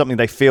know, something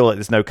they feel that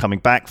there's no coming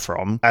back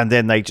from, and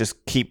then they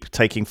just keep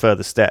taking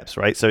further steps,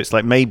 right? So it's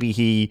like maybe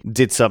he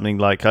did something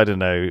like, I don't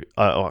know,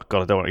 oh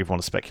God, I don't even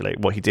want to speculate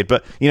what he did,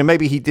 but, you know,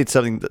 maybe he did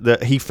something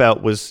that he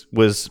felt was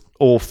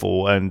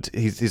awful, and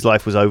his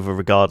life was over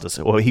regardless,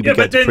 or he would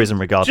go to prison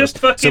regardless.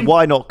 So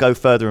why not go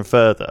further and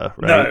further,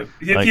 right? No,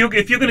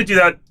 if you're going to do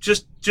that,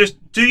 just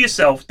do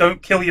yourself.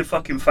 Don't kill your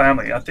fucking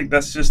family. I think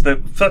that's just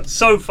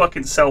so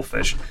fucking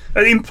selfish.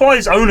 It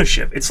implies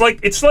ownership. It's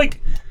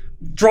like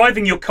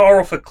driving your car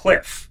off a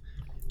cliff.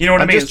 You know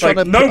what I mean? It's like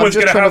no one's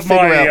going to have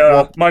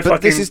my fucking.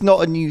 But this is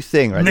not a new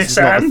thing, right? Nissan? This is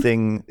not a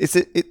thing.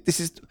 This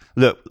is.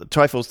 Look,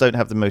 Triforce don't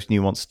have the most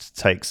nuanced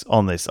takes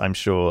on this, I'm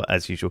sure,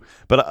 as usual.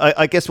 But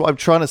I guess what I'm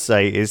trying to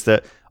say is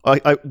that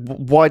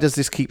why does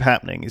this keep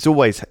happening?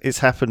 It's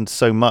happened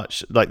so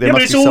much. Like there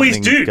must be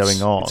something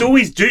going on. It's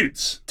always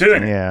dudes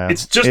doing it. Yeah,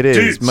 it's just it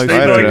dudes. Is. I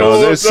don't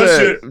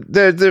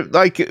know.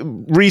 Like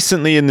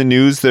recently in the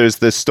news, there's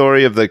the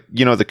story of the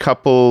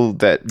couple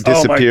that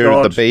disappeared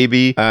with the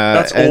baby,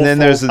 That's and awful. then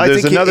there's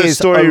another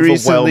story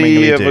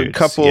recently of a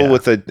couple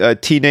with a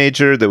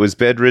teenager that was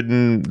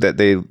bedridden that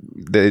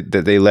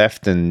they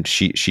left and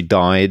she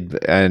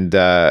died, and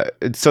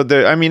so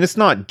there. I mean, it's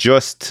not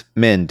just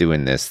men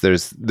doing this.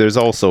 There's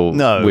also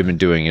women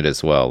doing it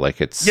as well. Like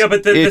but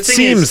it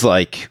seems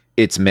like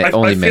it's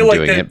only men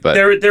doing it. But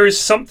there is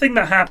something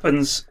that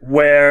happens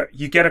where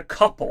you get a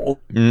couple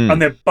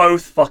and they're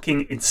both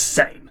fucking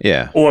insane,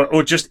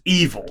 or just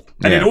evil,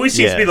 and it always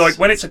seems to be like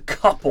when it's a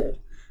couple.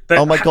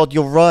 Oh my God,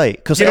 you're right.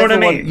 Because you know what I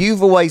mean?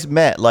 You've always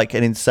met like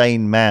an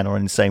insane man or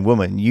an insane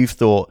woman. You've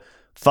thought,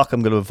 fuck,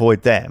 I'm going to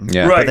avoid them.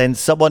 Yeah. Right. But then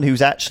someone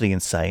who's actually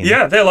insane.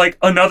 Yeah, they're like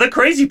another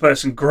crazy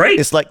person. Great.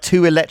 It's like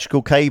two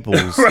electrical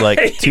cables,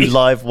 like two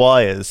live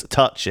wires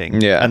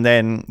touching. Yeah. And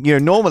then, you know,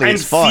 normally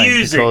it's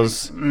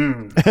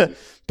fine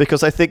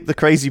because I think the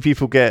crazy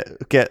people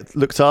get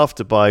looked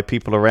after by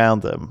people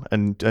around them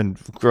and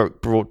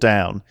brought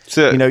down.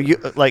 So, you know,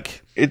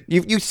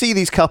 you see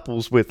these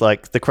couples with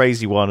like the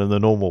crazy one and the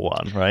normal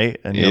one,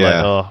 right? And you're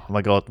like, oh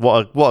my God,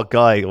 what a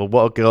guy or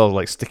what a girl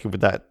like sticking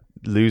with that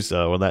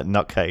loser or that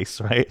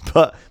nutcase, right?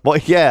 But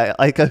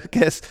I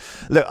guess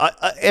look,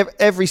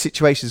 every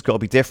situation's got to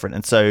be different,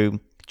 and so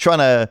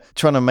trying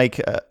to make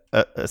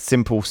a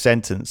simple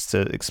sentence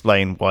to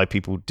explain why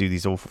people do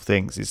these awful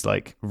things is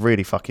like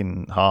really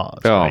fucking hard.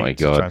 Oh my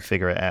God, to try and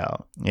figure it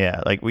out.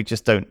 Yeah, like we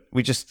just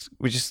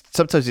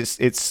sometimes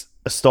it's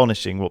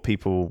astonishing what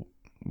people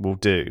will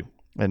do.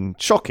 and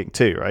shocking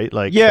too, right?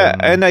 Like,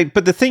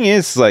 but the thing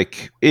is,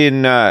 like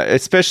in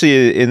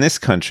especially in this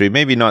country,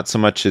 maybe not so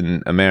much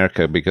in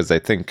America, because I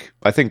think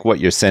what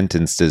you're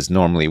sentenced is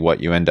normally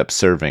what you end up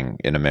serving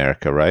in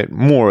America, right?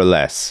 More or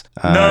less.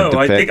 No,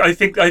 I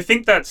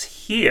think that's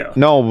here.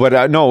 No,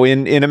 but no,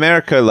 in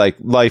America, like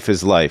life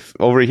is life.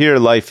 Over here,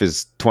 life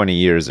is 20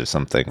 years or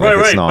something. Like,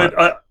 Right. It's not.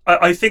 But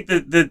I think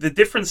that the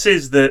difference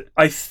is that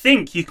I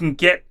think you can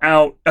get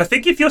out. I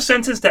think if you're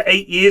sentenced to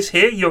 8 years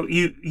here,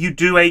 you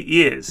do 8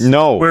 years.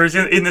 No. Whereas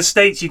in the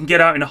States, you can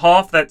get out in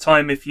half that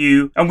time if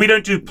you. And we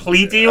don't do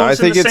plea deals. I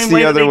think in the it's same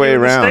way the other way that they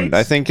do in the around. States.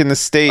 I think in the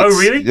States. Oh,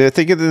 really? I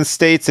think in the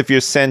States, if you're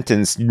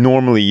sentenced,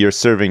 normally you're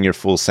serving your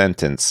full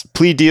sentence.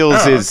 Plea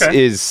deals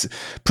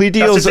plea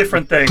deals. That's a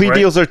different thing. Plea right?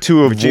 deals are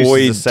to reduces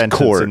avoid the sentence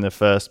court. in the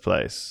first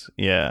place.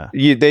 Yeah.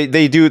 You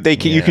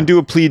can do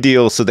a plea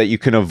deal so that you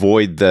can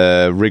avoid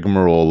the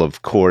rigmarole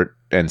of court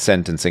and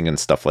sentencing and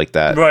stuff like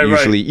that. Right.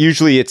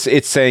 Usually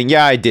it's saying,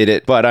 yeah, I did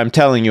it, but I'm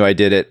telling you I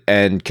did it,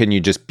 and can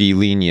you just be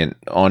lenient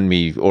on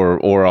me,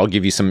 or I'll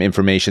give you some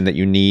information that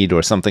you need,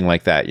 or something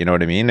like that. You know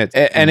what I mean?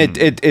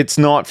 It's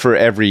not for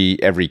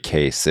every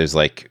case. There's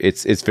like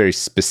it's very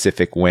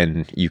specific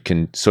when you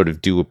can sort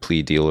of do a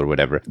plea deal or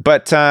whatever.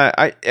 But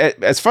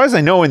as far as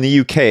I know, in the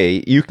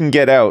UK, you can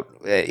get out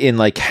in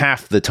like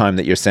half the time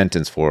that you're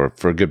sentenced for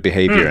good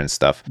behavior and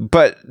stuff.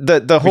 But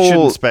the whole, we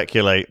shouldn't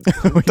speculate.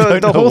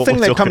 the whole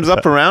thing that comes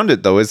up around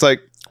it, though, is like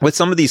with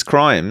some of these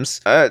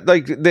crimes,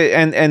 like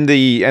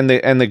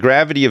the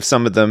gravity of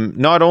some of them,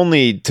 not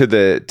only to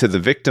the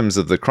victims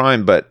of the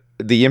crime, but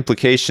the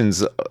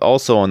implications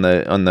also on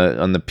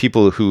the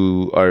people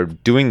who are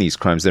doing these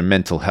crimes, their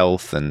mental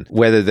health, and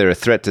whether they're a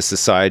threat to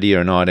society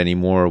or not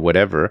anymore, or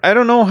whatever. I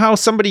don't know how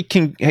somebody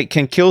can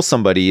kill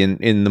somebody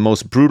in the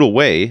most brutal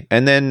way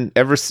and then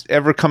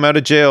ever come out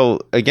of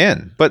jail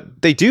again,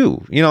 but they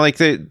do. You know, like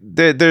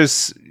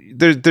there's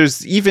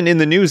even in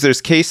the news,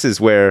 there's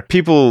cases where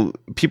people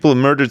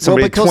murdered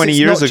somebody 20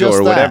 years ago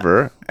or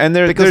whatever, and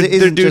they're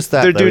due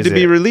to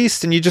be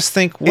released, and you just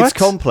think, what? It's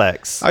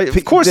complex.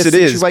 Of course it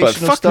is, but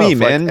fuck stuff. Me,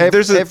 man. Like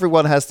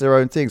everyone has their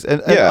own things,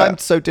 and I'm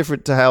so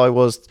different to how I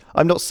was.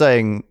 I'm not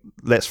saying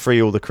let's free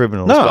all the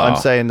criminals, but I'm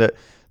saying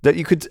that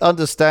you could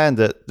understand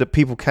that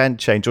people can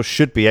change or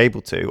should be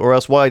able to, or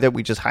else why don't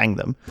we just hang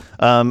them?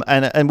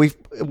 And we've,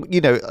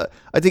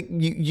 I think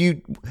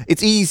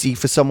it's easy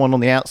for someone on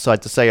the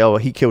outside to say, oh,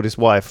 he killed his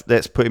wife,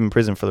 let's put him in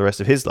prison for the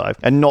rest of his life,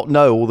 and not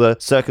know all the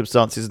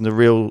circumstances and the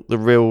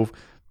real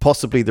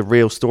possibly the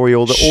real story,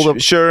 or the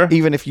sure,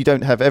 even if you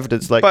don't have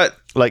evidence. But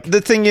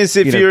the thing is,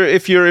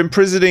 if you're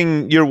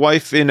imprisoning your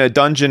wife in a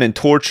dungeon and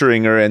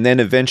torturing her and then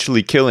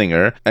eventually killing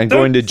her and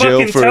going to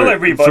jail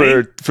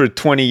for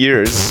 20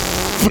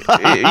 years. You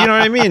know what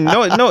I mean?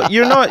 No,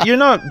 you're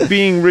not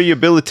being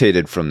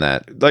rehabilitated from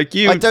that. Like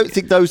I don't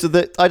think those are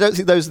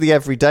the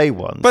everyday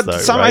ones. But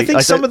though, I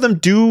think some of them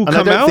do come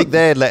out. I don't think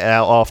they're let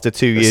out after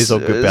 2 years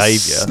of good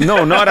behavior.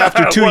 No, not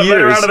after 2 years. Let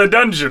her out of the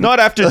dungeon.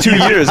 Not after 2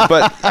 years,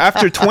 but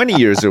after 20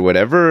 years or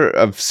whatever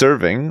of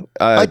serving,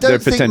 I don't they're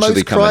think potentially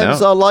most coming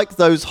crimes out. are like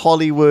those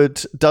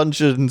Hollywood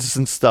dungeons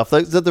and stuff.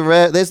 Those are the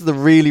rare. Those are the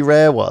really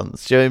rare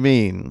ones. Do you know what I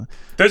mean?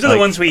 Those are the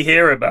ones we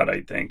hear about, I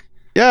think.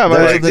 Yeah, but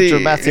those are the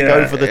dramatic,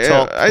 over the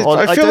top.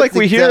 I feel like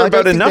we hear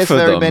about enough of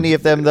them. Very many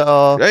of them that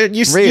are real.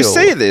 You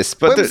say this,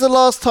 but when was the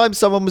last time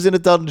someone was in a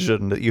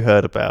dungeon that you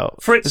heard about?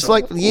 Fritzl. It's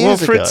like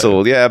years ago.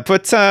 Fritzl, yeah,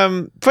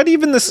 but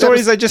even the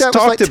stories I just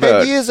talked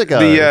about, 10 years ago,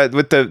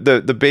 with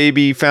the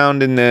baby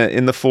found in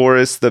the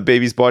forest, the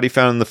baby's body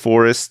found in the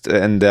forest,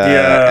 and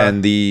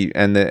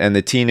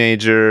the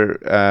teenager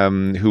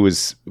who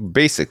was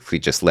basically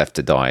just left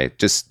to die,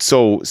 just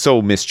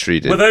so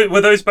mistreated.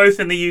 Were those both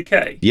in the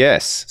UK?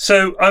 Yes.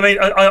 So I mean,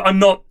 I'm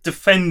not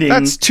defending.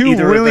 That's two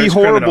really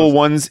horrible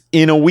ones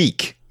in a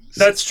week.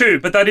 That's true,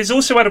 but that is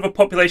also out of a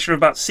population of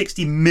about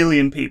 60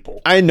 million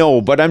people. I know,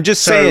 but I'm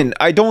just saying,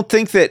 I don't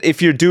think that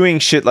if you're doing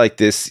shit like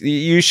this,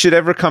 you should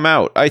ever come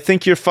out. I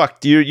think you're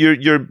fucked.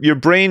 Your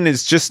brain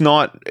is just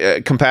not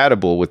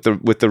compatible with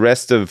the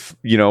rest of,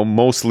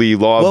 mostly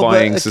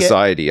law-abiding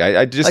society.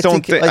 I just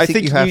don't think. I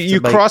think you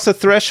cross a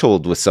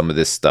threshold with some of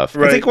this stuff.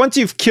 Right. I think once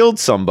you've killed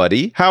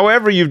somebody,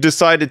 however you've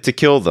decided to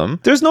kill them,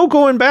 there's no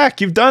going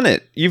back. You've done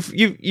it.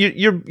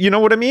 You know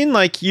what I mean?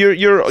 Like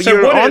you're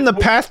on the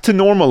path to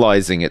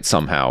normalizing it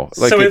somehow.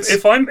 Like, so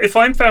if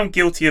I'm found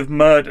guilty of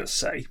murder,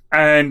 say,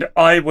 and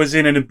I was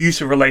in an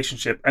abusive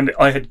relationship and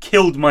I had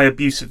killed my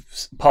abusive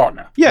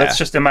partner, let's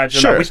just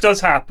imagine that, which does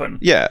happen.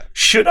 Yeah,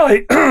 should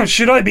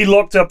I be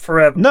locked up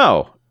forever?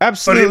 No.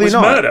 Absolutely but it was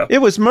not. Murder. It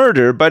was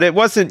murder, but it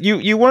wasn't.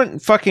 You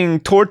weren't fucking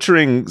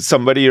torturing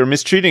somebody or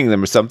mistreating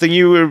them or something.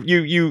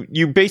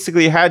 You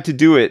basically had to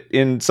do it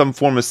in some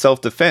form of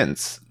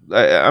self-defense.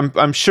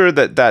 I'm sure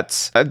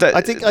that's. I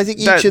think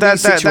each of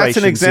these situations that's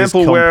an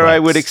example is where I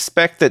would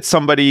expect that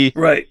somebody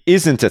right.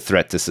 isn't a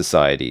threat to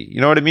society. You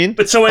know what I mean?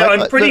 But so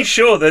I'm pretty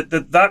sure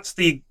that's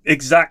the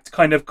exact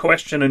kind of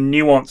question and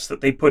nuance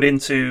that they put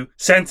into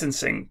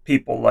sentencing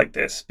people like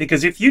this.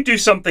 Because if you do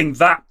something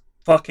that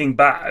fucking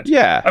bad.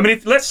 Yeah. I mean,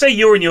 if let's say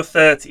you're in your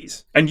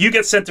 30s and you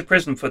get sent to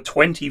prison for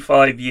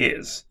 25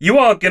 years, you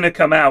are going to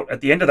come out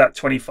at the end of that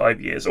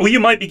 25 years, or you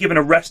might be given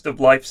a rest of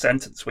life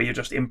sentence where you're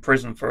just in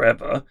prison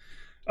forever.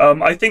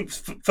 I think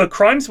for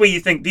crimes where you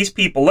think these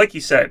people, like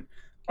you said,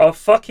 are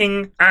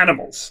fucking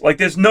animals. Like,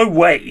 there's no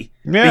way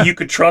that you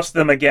could trust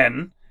them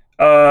again.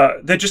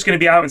 They're just going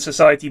to be out in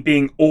society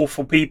being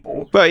awful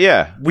people. But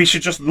yeah, we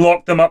should just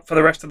lock them up for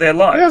the rest of their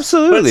lives. Yeah,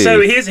 absolutely. But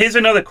so here's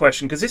another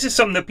question, because this is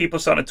something that people are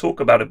starting to talk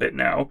about a bit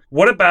now.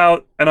 What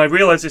about, and I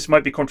realize this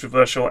might be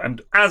controversial,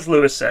 and as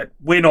Lewis said,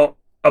 we're not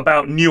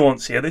about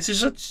nuance here. This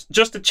is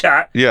just a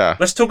chat. Yeah.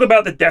 Let's talk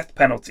about the death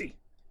penalty.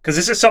 Because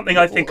this is something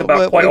I think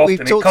about quite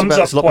often. It comes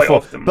up quite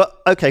often.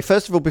 But okay,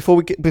 first of all, before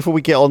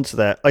we get onto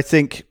that, I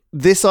think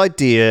this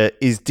idea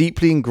is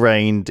deeply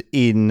ingrained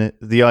in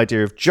the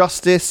idea of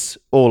justice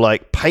or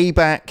like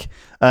payback,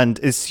 and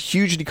it's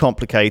hugely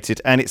complicated,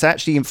 and it's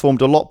actually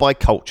informed a lot by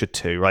culture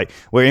too, right?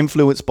 We're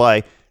influenced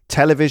by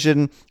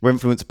television, we're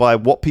influenced by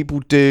what people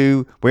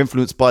do, we're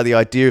influenced by the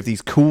idea of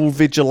these cool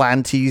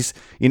vigilantes,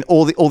 in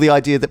all the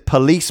idea that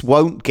police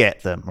won't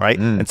get them, right?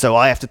 And so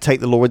I have to take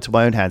the law into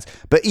my own hands.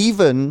 But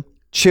even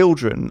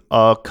children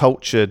are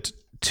cultured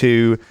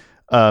to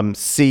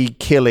see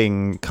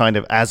killing kind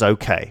of as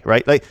okay,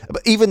 right? Like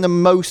even the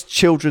most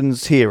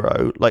children's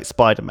hero, like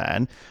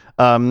Spider-Man,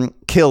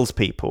 kills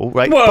people,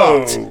 right? Whoa,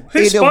 but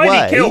who's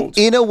Spidey killed?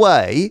 In a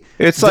way,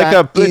 it's like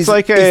a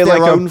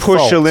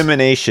push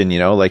elimination, you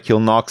know, like he'll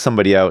knock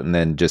somebody out and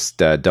then just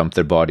dump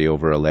their body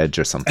over a ledge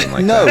or something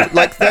like that. No,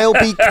 like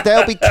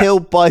they'll be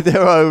killed by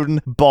their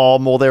own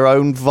bomb or their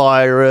own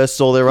virus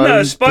or their own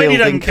Spidey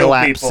building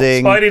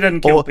collapsing. Spidey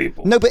doesn't kill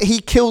people. No, but he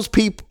kills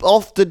people.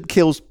 Often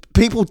kills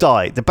people.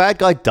 Die. The bad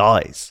guy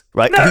dies,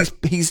 right? No.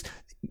 He's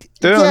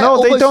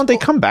no, they don't. They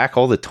come back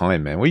all the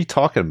time, man. What are you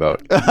talking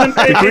about?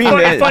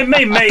 If I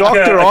may make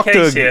Dr.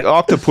 case here.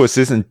 Octopus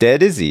isn't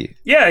dead, is he?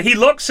 Yeah, he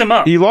locks him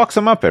up. He locks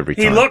him up every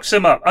time. He locks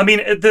him up. I mean,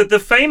 the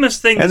famous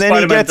thing and that then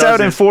Spider-Man he gets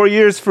out in 4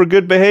 years for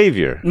good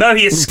behavior. No,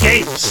 he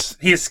escapes.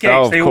 He escapes.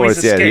 Oh, of they course, always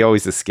escape. he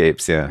always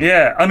escapes, yeah.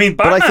 Yeah, I mean,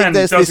 Batman but I think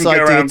there's doesn't this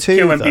go idea around too,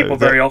 killing though, people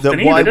very often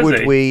that why either, would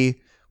does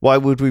he? why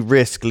would we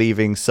risk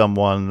leaving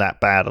someone that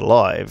bad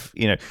alive?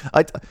 You know,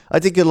 I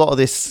think a lot of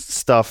this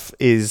stuff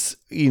is,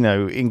 you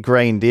know,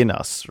 ingrained in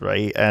us,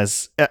 right?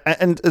 As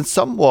and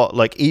somewhat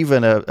like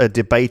even a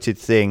debated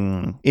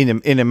thing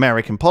in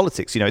American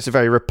politics. You know, it's a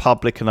very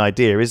Republican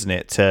idea, isn't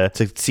it?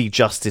 To see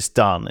justice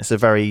done. It's a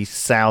very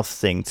South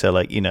thing to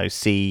like,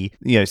 see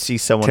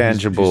someone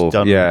tangible, who's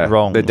done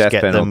wrong, the death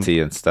penalty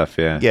and stuff,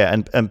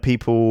 and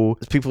people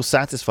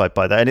satisfied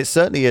by that, and it's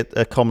certainly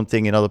a common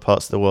thing in other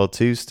parts of the world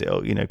too.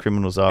 Still,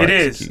 criminals are. It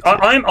is.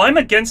 I'm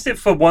against it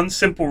for one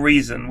simple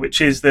reason, which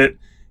is that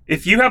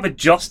if you have a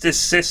justice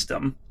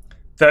system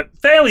that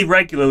fairly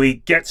regularly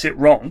gets it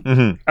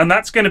wrong, and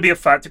that's going to be a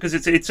factor because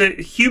it's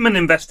a human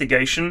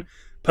investigation.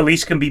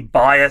 Police can be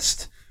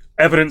biased,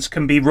 evidence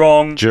can be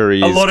wrong,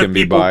 juries can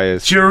be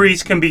biased,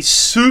 juries can be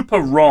super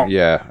wrong.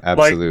 Yeah,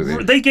 absolutely.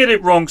 Like, they get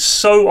it wrong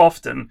so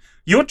often.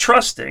 You're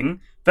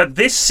trusting that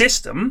this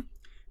system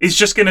is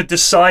just going to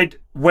decide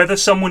whether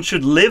someone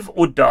should live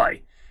or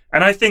die.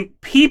 And I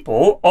think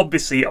people,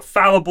 obviously, are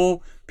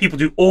fallible. People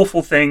do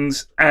awful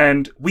things,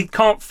 and we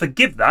can't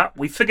forgive that.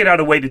 We figured out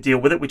a way to deal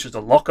with it, which is to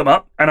lock them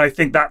up, and I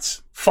think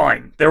that's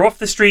fine. They're off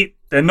the street.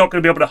 They're not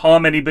going to be able to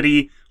harm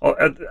anybody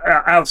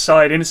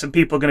outside. Innocent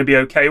people are going to be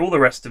okay, all the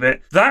rest of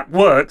it. That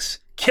works.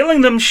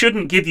 Killing them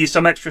shouldn't give you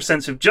some extra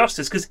sense of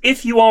justice, because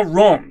if you are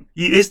wrong,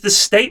 it's the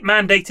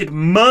state-mandated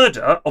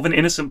murder of an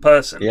innocent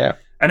person. Yeah.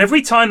 And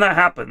every time that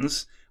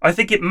happens, I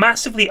think it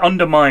massively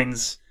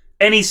undermines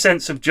any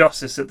sense of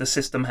justice that the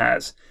system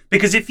has.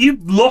 Because if you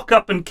lock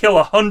up and kill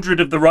 100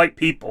 of the right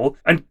people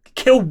and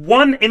kill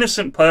one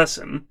innocent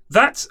person,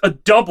 that's a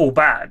double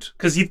bad.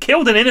 Because you've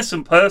killed an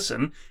innocent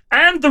person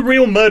and the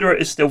real murderer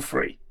is still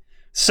free.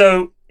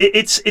 So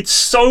it's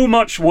so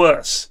much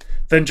worse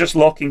than just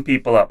locking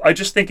people up. I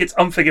just think it's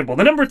unforgivable.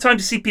 The number of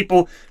times you see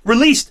people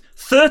released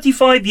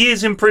 35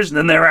 years in prison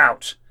and they're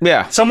out.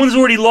 Yeah. Someone's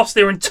already lost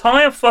their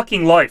entire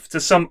fucking life to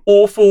some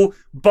awful,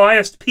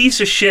 biased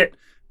piece of shit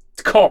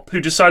cop who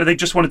decided they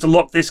just wanted to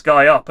lock this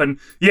guy up, and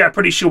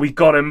pretty sure we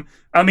got him.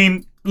 I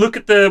mean, look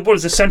at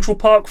the Central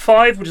Park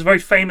 5, which is a very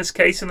famous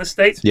case in the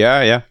States.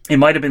 Yeah. It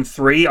might have been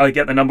 3. I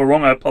get the number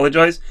wrong. I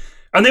apologize.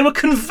 And they were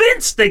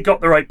convinced they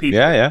got the right people.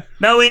 Yeah.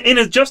 Now, in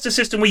a justice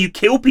system where you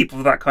kill people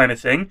for that kind of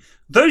thing,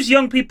 those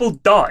young people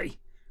die.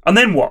 And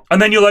then what?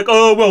 And then you're like,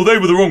 oh, well, they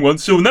were the wrong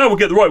ones, so now we'll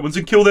get the right ones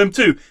and kill them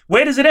too.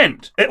 Where does it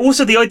end?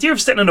 Also, the idea of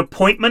setting an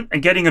appointment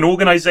and getting an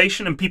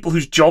organization and people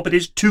whose job it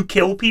is to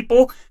kill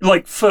people,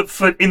 like for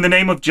in the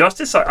name of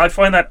justice, I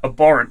find that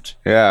abhorrent.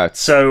 Yeah.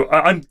 So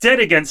I'm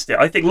dead against it.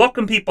 I think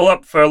locking people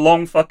up for a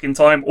long fucking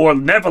time or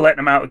never letting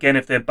them out again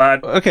if they're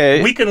bad.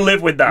 Okay. We can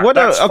live with that.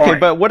 Fine.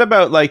 But what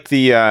about like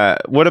the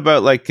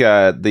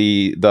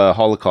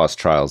Holocaust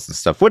trials and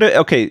stuff?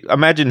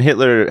 Imagine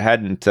Hitler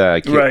hadn't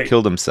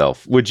killed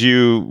himself. Would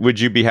you would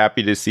you be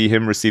happy to see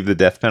him receive the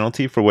death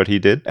penalty for what he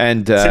did?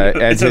 And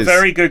it's a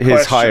very good question.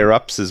 His higher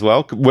ups as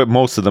well. What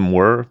most of them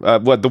were,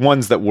 the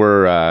ones that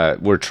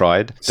were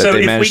tried, that so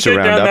they managed to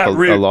round up.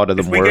 A lot of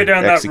them were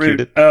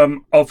executed. That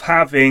route, of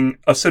having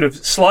a sort of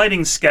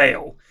sliding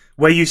scale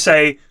where you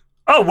say,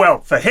 oh well,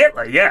 for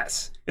Hitler,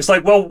 yes. It's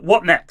like, well,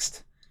 what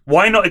next?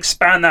 Why not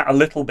expand that a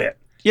little bit?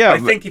 Yeah, I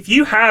think if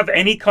you have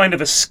any kind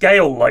of a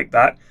scale like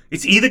that,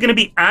 it's either going to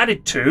be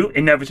added to,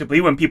 inevitably,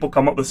 when people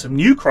come up with some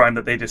new crime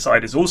that they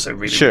decide is also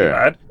really, really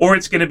bad, or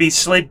it's going to be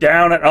slid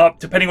down and up,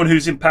 depending on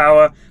who's in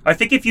power. I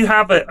think if you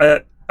have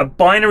a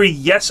binary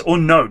yes or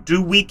no,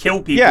 do we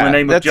kill people in the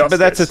name of justice?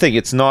 But that's the thing.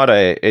 It's not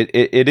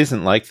it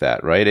isn't like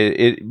that, right?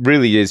 It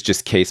really is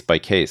just case by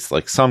case.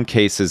 Like some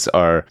cases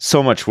are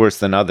so much worse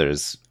than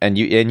others, and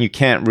you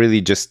can't really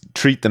just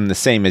treat them the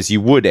same as you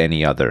would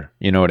any other.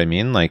 You know what I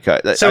mean? Like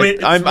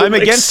I'm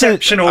against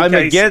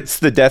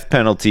the death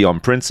penalty on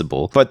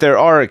principle, but there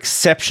are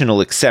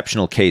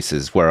exceptional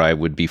cases where I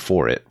would be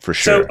for it for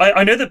sure. So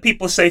I know that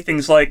people say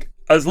things like,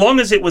 as long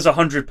as it was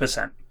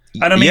 100%.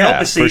 And I mean,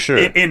 obviously, sure.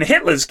 in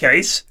Hitler's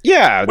case,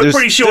 we're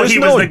pretty sure he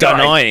was the guy.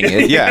 Denying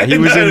it. Yeah, he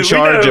was in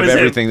charge of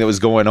everything that was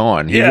going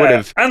on. He would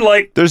have, and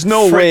like, there's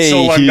no way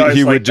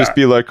he would just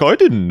be like, I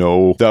didn't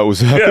know that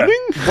was happening.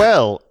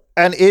 Well,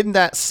 and in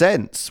that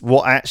sense,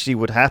 what actually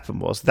would happen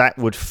was that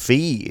would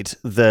feed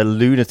the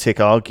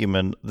lunatic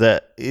argument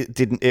that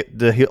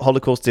the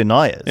Holocaust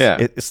deniers. Yeah.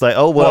 It's like,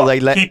 oh, well, they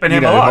let... Keeping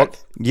him alive.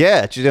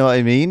 Yeah, do you know what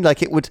I mean?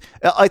 Like, it would...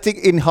 I think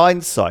in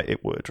hindsight,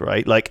 it would,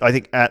 right? Like, I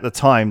think at the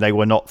time, they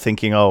were not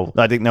thinking,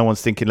 I think no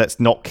one's thinking, let's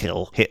not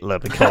kill Hitler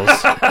because...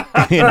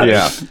 we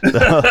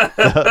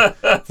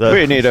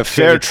need a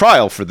fair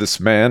trial for this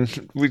man.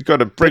 We've got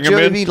to bring him in.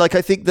 What I mean? Like,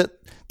 I think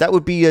that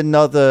would be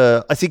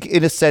another... I think,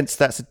 in a sense,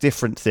 that's a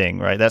different thing,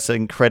 right? That's an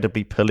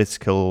incredibly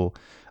political...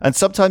 And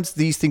sometimes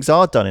these things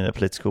are done in a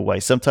political way.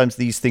 Sometimes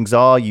these things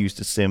are used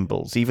as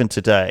symbols, even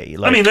today.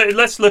 Like, I mean,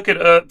 let's look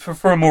at,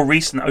 for a more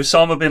recent,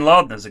 Osama bin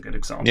Laden is a good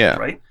example,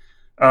 right?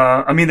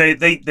 I mean,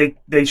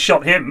 they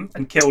shot him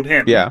and killed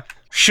him. Yeah.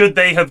 Should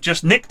they have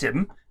just nicked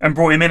him and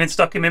brought him in and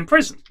stuck him in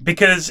prison?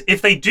 Because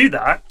if they do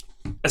that,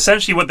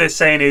 essentially what they're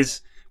saying is,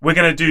 we're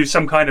going to do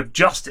some kind of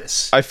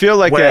justice. I feel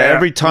like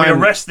every time we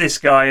arrest this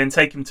guy and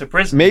take him to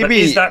prison.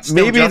 Maybe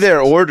their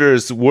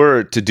orders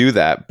were to do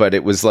that, but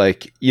it was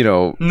like,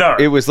 no,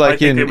 it was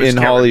like in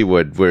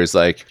Hollywood where it's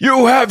like,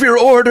 you have your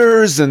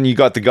orders, and you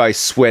got the guy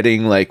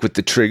sweating like with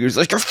the triggers,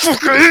 like, I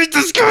fucking hate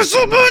this guy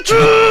so much.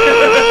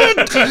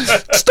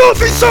 Stop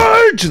me,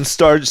 Sarge! And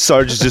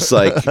Sarge just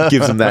like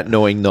gives him that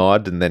knowing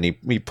nod, and then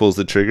he pulls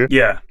the trigger.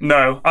 Yeah,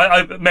 no,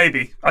 I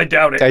maybe I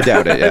doubt it. I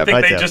doubt it. Yeah, I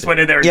think they just went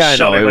in there and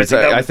shot him. I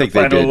think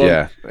they did.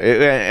 Yeah,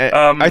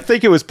 I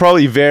think it was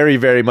probably very,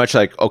 very much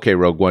like, okay,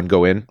 Rogue One,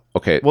 go in.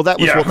 Okay. Well, that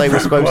was what they were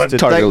supposed to do.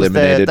 Target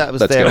eliminated. That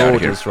was their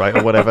orders, right,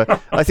 or whatever.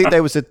 I think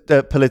there was a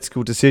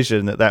political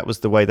decision that was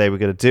the way they were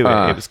going to do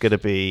it. It was going to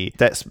be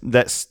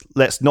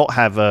let's not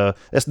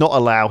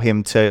allow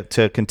him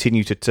to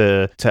continue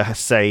to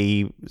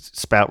say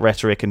spout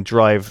rhetoric and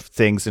drive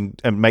things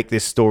and make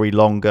this story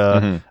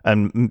longer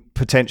and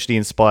potentially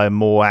inspire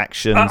more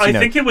actions. I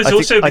think it was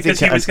also because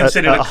he was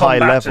considered a high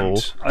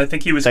level. I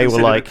think he was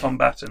considered a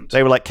combatant.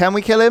 They were like, can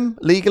we kill him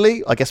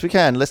legally? I guess we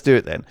can. Let's do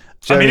it then.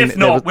 I mean, if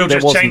not, we'll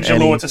just change the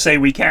law to say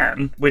we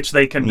can, which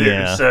they can do.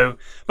 Yeah. So,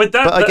 my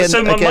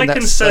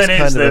concern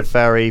is that a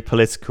very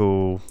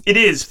political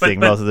thing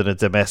rather than a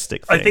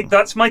domestic thing. I think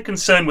that's my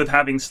concern with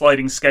having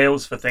sliding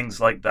scales for things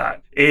like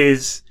that,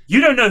 is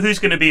you don't know who's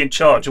going to be in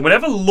charge. And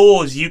whatever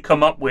laws you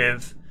come up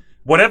with,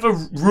 whatever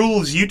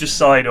rules you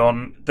decide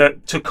on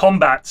that to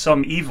combat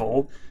some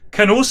evil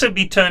can also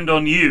be turned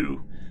on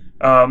you.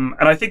 And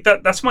I think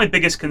that's my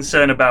biggest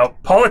concern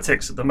about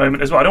politics at the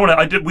moment as well.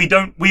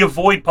 We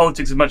avoid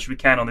politics as much as we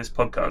can on this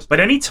podcast. But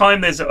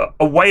anytime there's a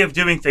way of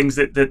doing things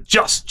that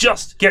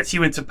just gets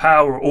you into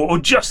power or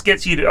just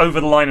gets you over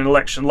the line in an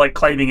election, like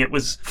claiming it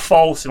was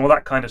false and all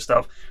that kind of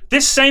stuff,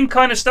 this same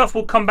kind of stuff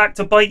will come back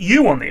to bite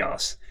you on the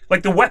ass.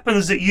 Like the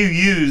weapons that you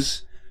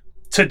use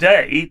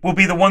today will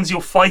be the ones you're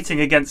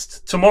fighting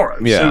against tomorrow.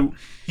 Yeah. So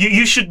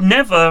you should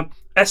never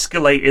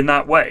escalate in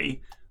that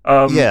way.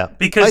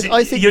 Because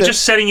I think you're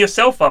just setting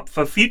yourself up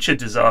for future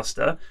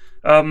disaster.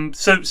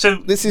 So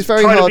this is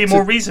very hard to be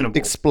more reasonable.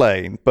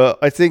 Explain, but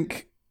I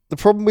think the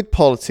problem with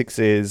politics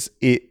is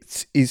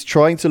it is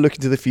trying to look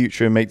into the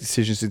future and make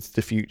decisions into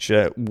the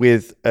future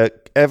with an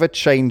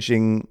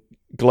ever-changing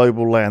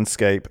global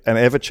landscape and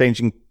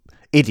ever-changing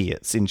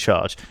idiots in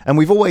charge. And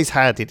we've always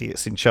had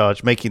idiots in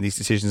charge making these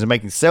decisions and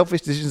making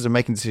selfish decisions and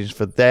making decisions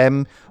for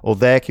them or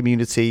their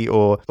community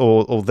or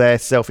their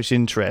selfish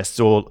interests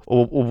or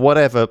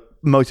whatever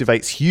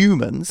motivates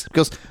humans.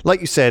 Because like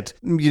you said,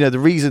 the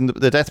reason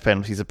that the death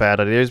penalty is a bad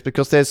idea is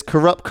because there's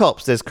corrupt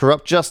cops, there's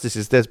corrupt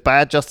justices, there's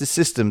bad justice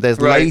system, there's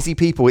lazy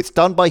people. It's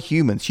done by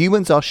humans.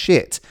 Humans are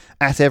shit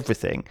at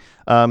everything.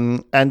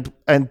 And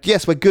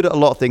yes, we're good at a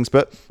lot of things,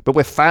 but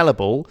we're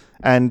fallible.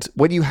 And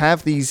when you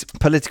have these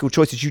political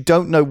choices, you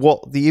don't know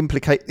what the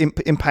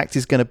impact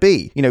is going to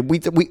be.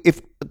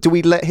 Do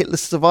we let Hitler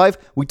survive?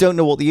 We don't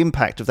know what the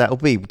impact of that will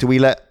be. Do we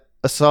let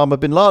Osama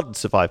bin Laden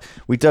survive.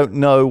 We don't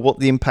know what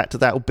the impact of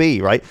that will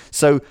be, right?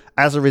 So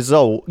as a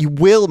result, you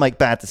will make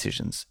bad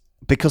decisions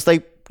because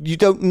you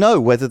don't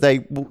know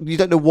you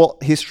don't know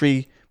what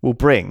history will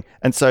bring.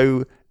 And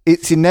so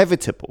it's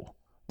inevitable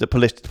that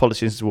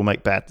politicians will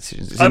make bad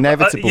decisions. It's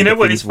inevitable. You know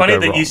what? It's funny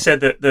that you said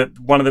that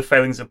one of the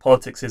failings of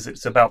politics is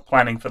it's about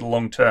planning for the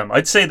long term.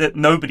 I'd say that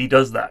nobody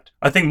does that.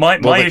 I think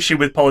my issue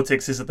with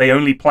politics is that they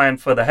only plan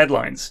for the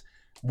headlines.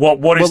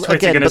 What is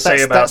Twitter going to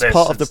say about this? That's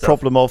part of the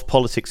problem of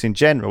politics in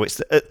general.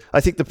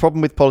 I think the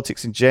problem with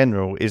politics in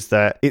general is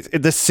that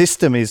the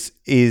system is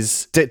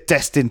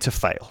destined to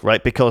fail,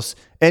 right? Because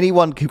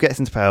anyone who gets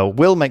into power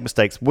will make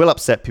mistakes, will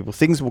upset people,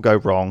 things will go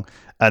wrong,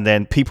 and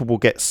then people will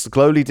get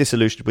slowly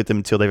disillusioned with them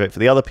until they vote for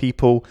the other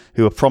people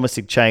who are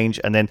promising change,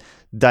 and then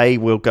they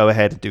will go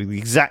ahead and do the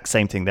exact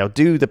same thing. They'll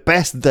do the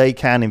best they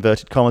can,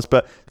 inverted commas,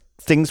 but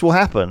things will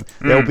happen.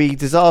 There'll be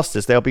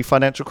disasters. There'll be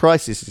financial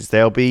crises.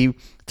 There'll be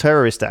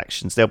terrorist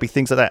actions. There'll be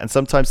things like that. And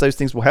sometimes those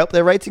things will help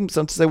their rating.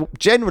 Sometimes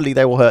generally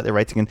they will hurt their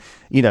rating. And,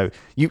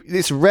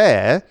 it's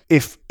rare,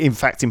 if in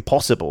fact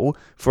impossible,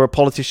 for a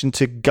politician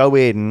to go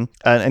in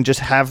and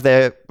just have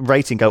their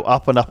rating go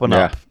up and up and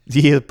up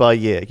year by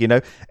year.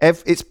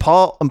 It's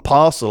part and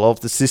parcel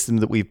of the system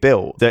that we've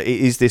built, that it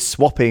is this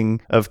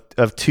swapping of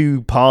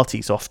two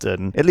parties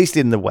often, at least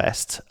in the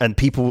West, and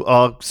people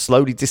are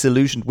slowly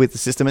disillusioned with the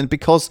system. And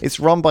because it's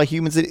run by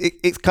humans,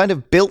 it's kind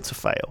of built to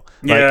fail.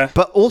 Yeah.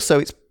 But also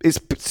it's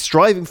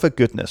striving for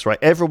goodness, right?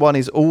 Everyone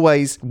is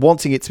always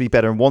wanting it to be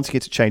better and wanting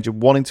it to change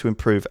and wanting to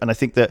improve. And I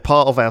think that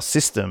part of our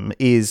system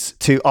is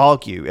to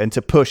argue and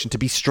to push and to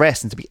be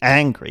stressed and to be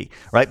angry,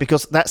 right?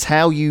 Because that's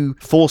how you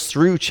force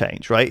through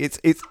change, right?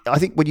 I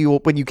think when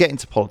you get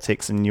into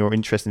politics and you're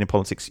interested in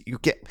politics, you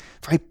get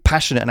very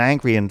passionate and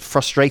angry and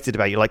frustrated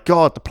about it. You're like,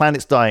 God, the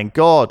planet's dying.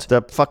 God,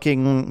 the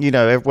fucking,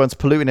 everyone's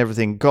polluting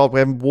everything. God, we're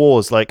having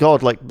wars. Like,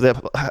 God, like the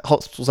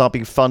hospitals aren't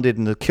being funded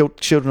and the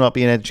children aren't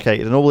being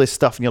educated and all this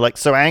stuff. And you're like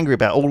so angry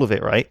about all of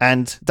it, right?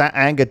 And that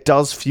anger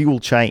does fuel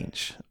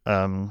change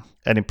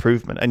and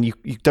improvement, and you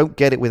don't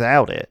get it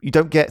without it. You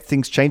don't get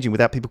things changing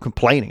without people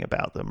complaining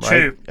about them, right?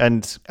 True.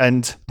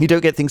 And you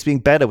don't get things being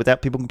better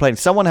without people complaining.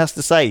 Someone has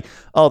to say,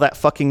 "Oh, that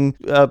fucking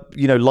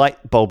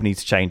light bulb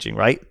needs changing,"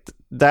 right?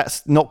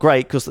 That's not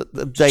great because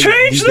they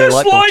change need their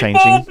this light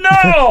bulb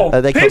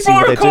now. they can't see People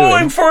what are they're calling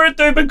doing. for it.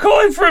 They've been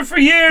calling for it for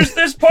years.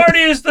 This party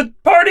is the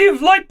party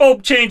of light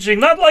bulb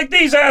changing, not like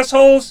these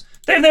assholes.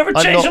 They've never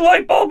changed a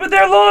light bulb in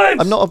their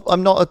lives.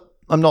 I'm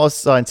not a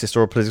scientist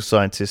or a political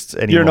scientist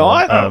anymore. You're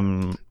not?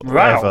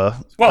 Wow. Ever.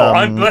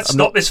 Well, let's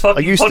stop this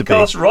fucking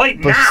podcast right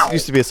now. I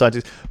used to be a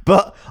scientist.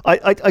 But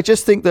I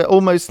just think that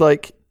almost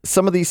like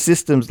some of these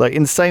systems, like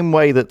in the same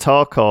way that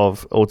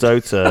Tarkov or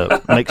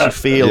Dota makes you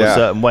feel a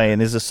certain way and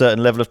there's a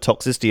certain level of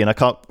toxicity, and I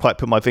can't quite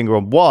put my finger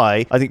on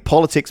why, I think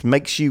politics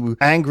makes you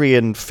angry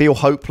and feel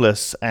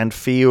hopeless and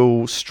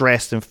feel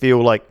stressed and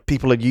feel like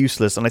people are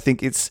useless. And I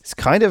think it's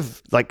kind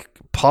of like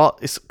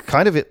it's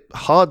kind of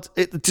hard,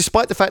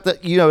 despite the fact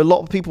that a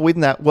lot of people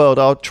in that world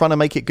are trying to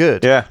make it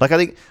good. Like I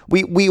think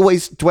we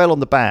always dwell on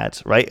the bad,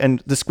 right?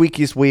 And the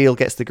squeakiest wheel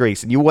gets the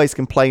grease, and you always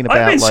complain about.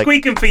 I've been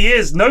squeaking for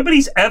years.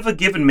 Nobody's ever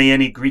given me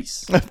any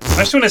grease. I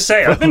just want to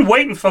say I've been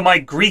waiting for my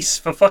grease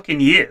for fucking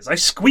years. I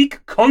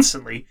squeak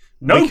constantly.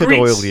 No grease.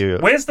 Oil you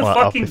Where's the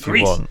fucking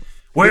grease?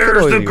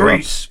 Where's the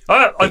grease?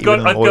 I've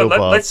got.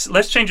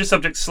 Let's change the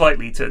subject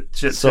slightly to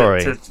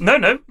Sorry.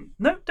 No,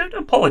 don't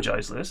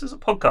apologize, Lewis. This is a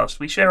podcast.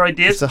 We share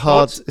ideas.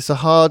 It's a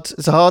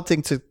hard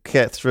thing to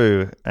get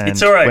through, and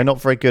it's all right. We're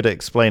not very good at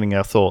explaining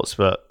our thoughts,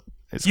 but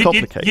it's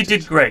complicated. You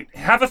did great.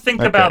 Have a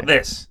think about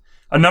this.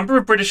 A number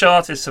of British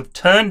artists have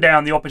turned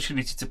down the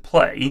opportunity to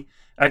play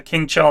at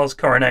King Charles'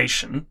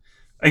 coronation,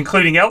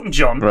 including Elton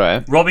John,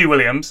 Robbie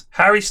Williams,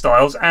 Harry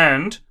Styles,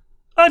 and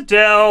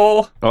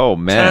Adele. Oh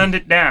man, turned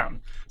it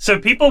down. So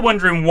people are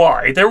wondering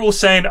why. They're all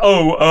saying,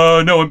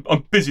 no,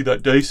 I'm busy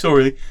that day,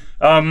 sorry.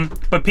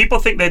 But people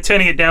think they're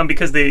turning it down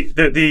because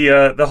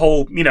the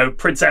whole,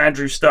 Prince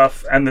Andrew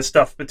stuff and the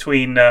stuff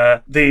between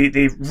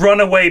the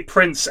runaway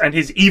prince and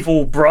his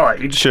evil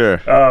bride.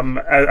 Sure.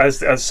 As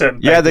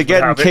certain. Yeah, they're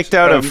getting kicked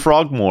out of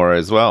Frogmore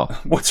as well.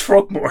 What's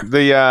Frogmore?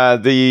 I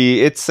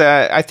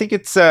think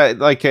it's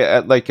like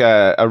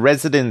a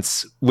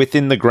residence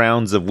within the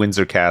grounds of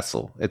Windsor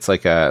Castle. It's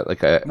like a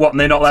what? And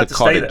they're not allowed to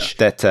stay there.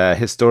 That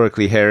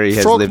historically Harry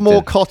has lived in.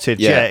 Frogmore Cottage.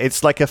 Yeah,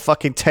 it's like a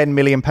fucking £10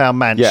 million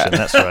mansion. Yeah.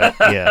 That's right.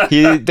 Yeah.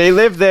 They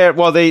live there.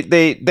 Well, they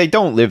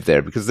don't live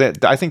there because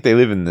I think they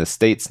live in the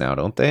States now,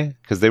 don't they?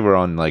 Because they were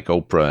on like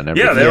Oprah and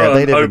everything. Yeah,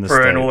 they on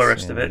Oprah and all the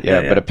rest of it.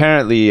 Yeah, but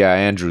apparently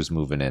Andrew's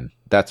moving in.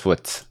 That's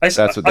what they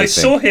think. I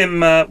saw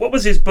him. What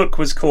was his book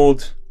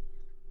called?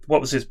 What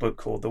was his book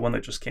called? The one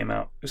that just came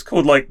out. It was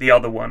called like The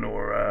Other One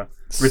or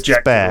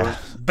Rejected.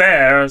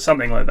 Bear or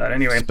something like that.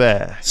 Anyway,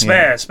 Spare.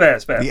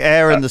 The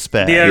Heir and the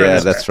Spare.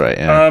 That's right.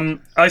 Yeah.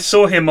 I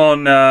saw him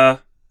on. I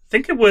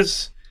think it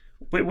was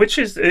Which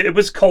is, it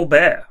was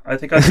Colbert. I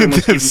think I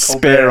almost given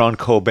Spare on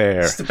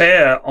Colbert.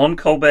 Spare on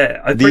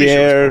Colbert. I'm the pretty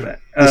air, sure it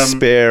was the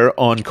spare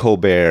on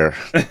Colbert.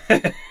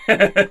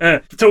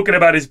 Talking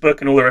about his book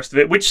and all the rest of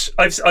it, which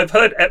I've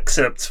heard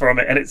excerpts from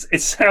it, and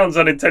it sounds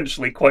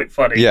unintentionally quite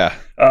funny. Yeah.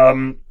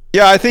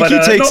 Yeah, I think he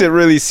takes it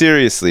really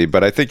seriously,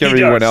 but I think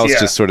everyone else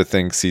just sort of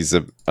thinks he's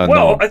a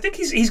well, I think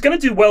he's going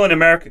to do well in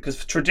America,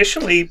 because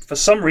traditionally, for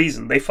some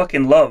reason, they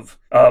fucking love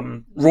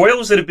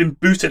royals that have been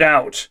booted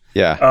out.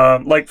 Yeah.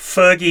 Like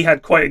Fergie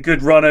had quite a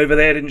good run over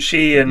there, didn't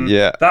she? And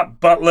that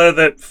butler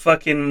that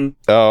fucking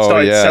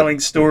started selling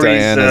stories.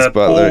 Diana's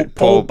butler.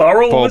 Paul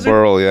Burrell, Paul was it?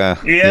 Burrell,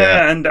 yeah.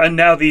 Yeah, and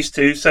now these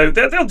two. So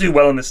they'll do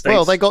well in the States.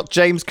 Well, they got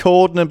James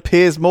Corden and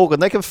Piers Morgan.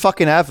 They can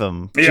fucking have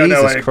them. Yeah,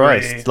 Jesus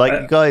Christ.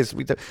 Like, you guys...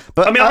 We don't,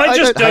 but I mean, I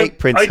don't hate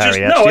Prince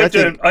Harry, actually. No,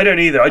 I don't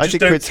either. I just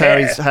think don't Prince care.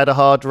 Harry's had a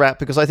hard rap,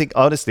 because I think,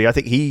 honestly,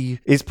 he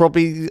is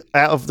probably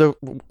out of the...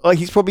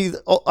 he's probably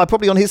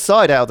on his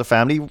side out of the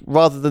family,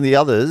 rather than the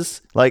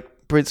others, like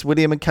Prince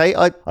William and Kate.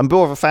 I'm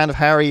more of a fan of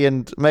Harry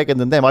and Meghan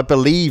than them. I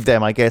believe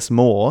them, I guess,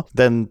 more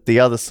than the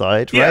other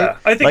side, right? Yeah,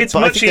 I think it's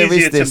much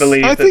easier to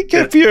believe I think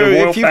that the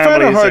royal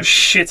family is a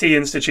shitty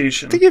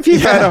institution. I think if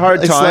you've had a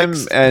hard time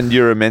and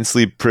you're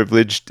immensely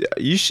privileged,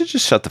 you should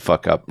just shut the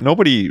fuck up.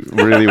 Nobody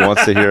really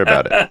wants to hear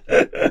about it.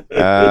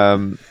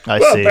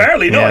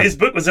 Apparently not. His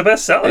book was a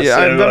bestseller. Yeah,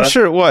 so, I'm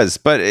sure it was,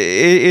 but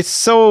it's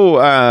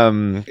so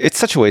it's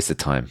such a waste of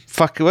time.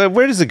 Fuck,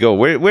 where does it go?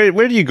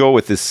 Where do you go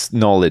with this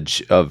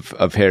knowledge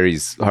of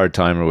Harry's hard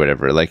time or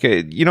whatever? Like,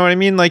 you know what I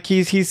mean? Like,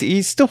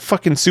 he's still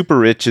fucking super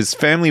rich. His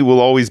family will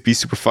always be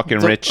super fucking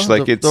rich.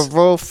 The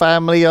royal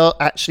family are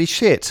actually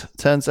shit.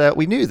 Turns out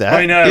we knew that.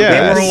 I know.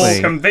 Yeah, we were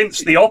all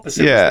convinced the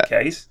opposite was the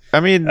case. I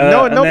mean,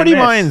 nobody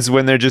minds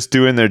when they're just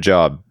doing their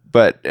job.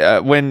 But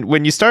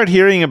when you start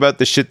hearing about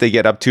the shit they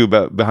get up to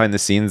about behind the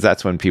scenes,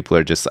 that's when people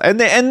are just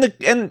and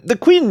the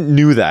Queen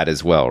knew that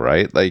as well,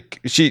 right? Like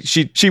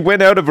she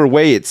went out of her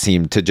way, it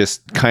seemed, to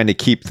just kind of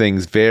keep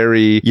things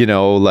very,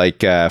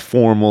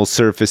 formal,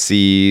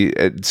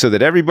 surfacey, so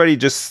that everybody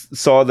just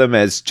saw them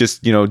as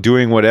just,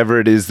 doing whatever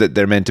it is that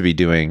they're meant to be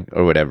doing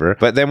or whatever.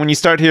 But then when you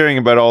start hearing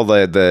about all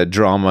the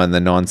drama and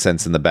the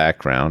nonsense in the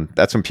background,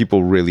 that's when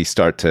people really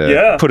start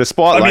to put a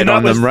spotlight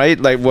on them, right?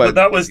 Like what?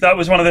 That was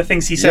one of the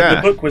things he said in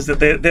the book, was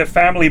that their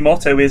family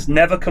motto is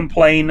never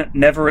complain,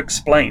 never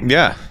explain.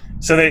 Yeah.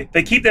 So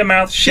they keep their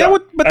mouths shut. Yeah,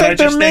 but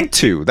they're meant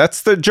to.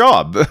 That's their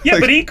job. Yeah,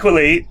 but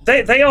equally,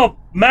 they are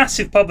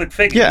massive public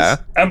figures. Yeah.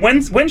 And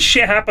when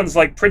shit happens,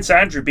 like Prince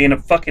Andrew being a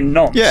fucking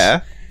nonce,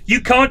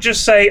 you can't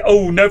just say,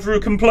 oh, never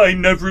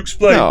complain, never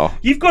explain. No.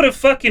 You've got a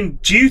fucking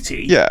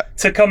duty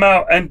to come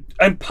out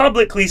and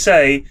publicly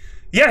say,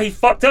 yeah, he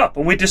fucked up,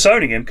 and we're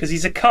disowning him because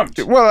he's a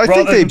cunt. Well, I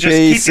think they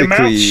just keep your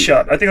mouth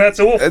shut. I think that's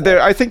awful.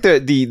 I think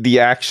that the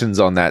actions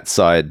on that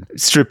side,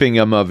 stripping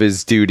him of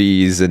his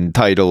duties and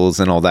titles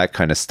and all that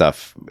kind of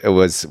stuff, it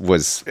was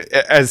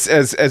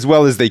as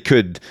well as they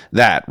could.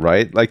 That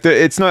right, like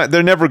it's not.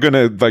 They're never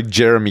gonna like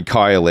Jeremy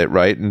Kyle it,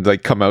 right, and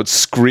like come out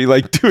doing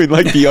like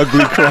the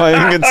ugly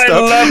crying and stuff.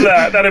 I love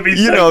that. That'd be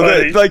so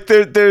funny. Like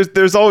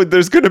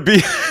there's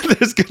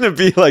gonna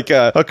be like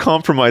a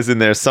compromise in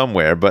there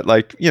somewhere, but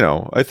like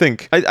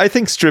I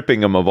think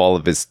stripping him of all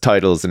of his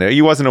titles, and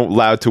he wasn't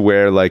allowed to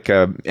wear like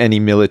any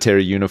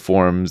military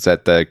uniforms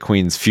at the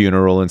Queen's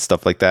funeral and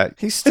stuff like that.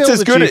 He's still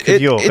the Duke of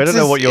York. I don't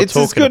know what you're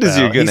talking about. It's as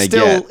good as you're gonna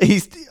get.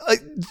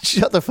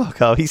 Shut the fuck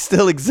up. He's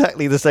still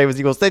exactly the same as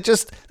he was. They're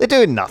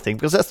doing nothing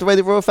because that's the way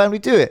the royal family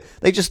do it.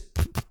 They just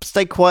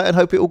stay quiet and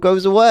hope it all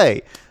goes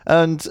away,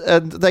 and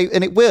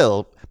it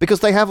will, because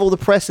they have all the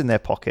press in their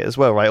pocket as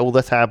well, right? All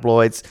the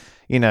tabloids.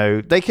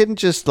 They can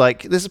just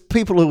there's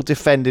people who will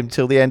defend him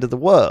till the end of the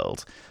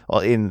world,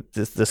 or in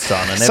the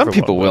Sun. And some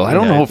people will. I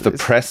don't know if the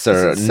press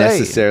are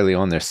necessarily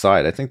on their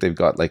side. I think they've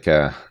got like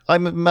a.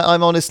 I'm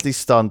honestly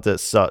stunned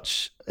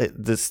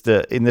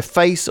that in the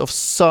face of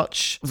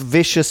such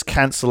vicious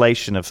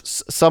cancellation of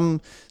some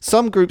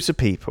groups of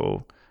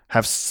people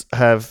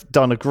have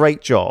done a great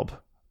job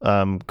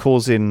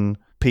causing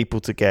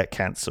people to get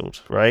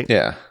cancelled, right?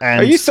 Yeah.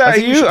 And are you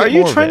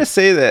trying to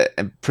say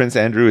that Prince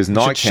Andrew is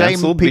not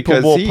cancelled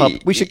because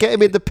we should get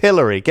him in the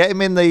pillory, get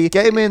him in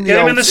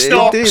the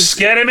stocks,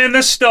 get him in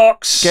the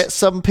stocks, get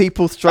some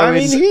people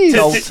throwing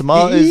old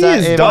tomatoes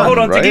at him. Done, hold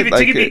on, right?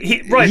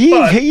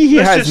 He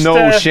has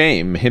no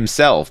shame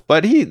himself,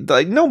 but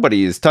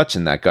nobody is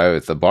touching that guy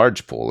with the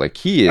barge pole. Like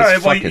he is. All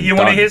right, well, you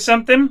want to hear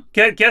something?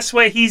 Guess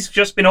where he's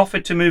just been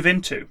offered to move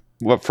into?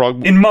 What,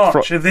 in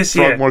March of this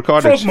year? Frogmore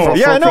Cottage. Frogmore.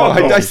 Yeah, I know.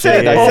 I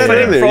said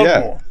earlier.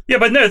 Yeah. Yeah,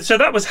 but no. So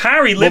that was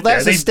Harry lived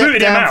there. They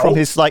booted him out from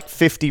his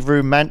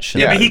 50-room mansion.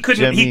 Yeah, but he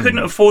couldn't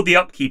afford the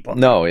upkeep on.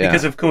 No, yeah.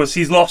 Because of course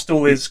he's lost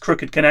all his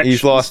crooked connections.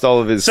 He's lost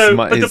all of his.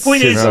 But the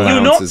point is,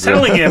 you're not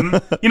telling him.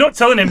 You're not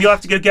telling him you'll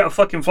have to go get a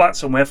fucking flat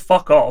somewhere.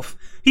 Fuck off.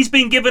 He's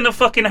been given a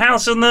fucking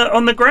house on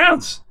the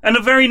grounds, and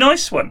a very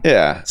nice one.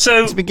 Yeah.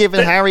 So he's been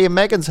given Harry and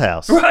Meghan's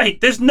house.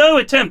 Right. There's no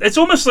attempt. It's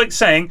almost like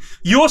saying,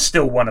 you're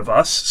still one of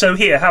us, so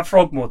here, have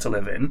Frogmore to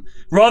live in,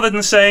 rather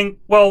than saying,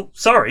 well,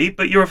 sorry,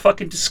 but you're a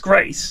fucking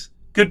disgrace.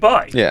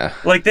 goodbye. Yeah.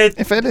 Like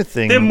If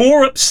anything, they're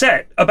more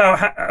upset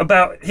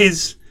about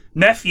his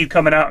nephew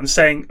coming out and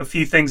saying a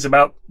few things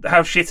about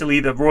how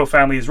shittily the royal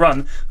family is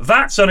run.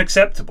 That's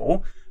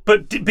unacceptable.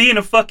 But being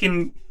a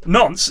fucking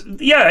nonce,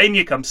 yeah, in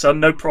you come, son,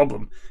 no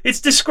problem. It's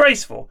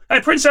disgraceful.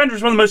 And Prince Andrew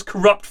is one of the most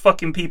corrupt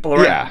fucking people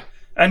around. Yeah.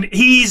 And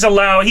he's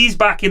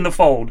back in the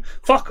fold.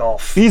 Fuck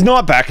off. He's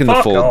not back in the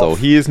fold, though.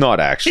 He is not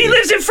actually. He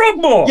lives in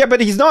Frogmore. Yeah,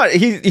 but he's not.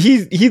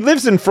 He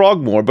lives in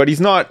Frogmore, but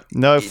he's not.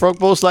 No,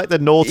 Frogmore's like the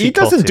naughty. He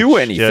doesn't do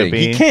anything. You know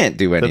he can't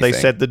do anything. They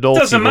said the naughty.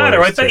 Doesn't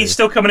matter. I bet he's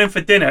still coming in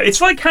for dinner. It's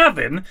like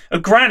having a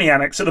granny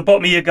annex at the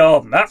bottom of your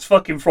garden. That's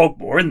fucking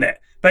Frogmore, isn't it?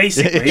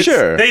 Basically,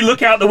 sure. They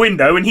look out the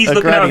window and he's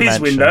looking out his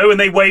window and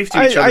they wave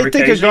to each other. I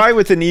think a guy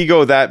with an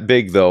ego that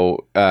big,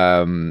 though,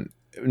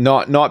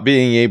 not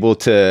being able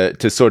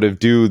to sort of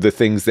do the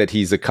things that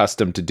he's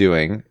accustomed to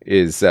doing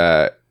is,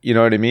 you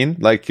know what I mean?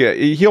 Like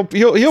he'll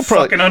probably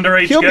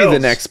he'll be the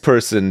next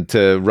person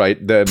to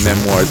write the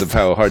memoirs of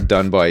how hard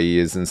done by he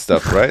is and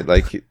stuff, right?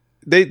 Like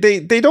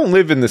they don't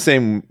live in the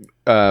same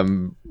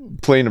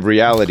plane of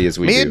reality as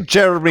we do. Me and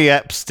Jeremy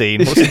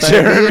Epstein.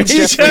 Jeremy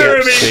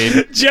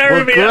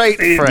great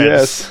Epstein. friends.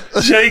 Yes.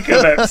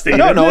 Jacob Epstein.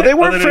 No, they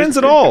weren't friends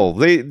at all.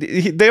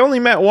 They only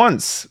met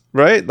once,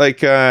 right? Like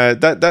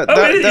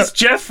it's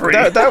Jeffrey.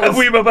 That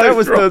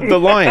was the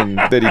line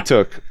that he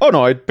took. Oh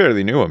no, I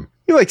barely knew him.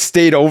 He like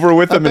stayed over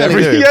with him and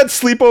everything. He had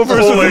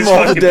sleepovers with him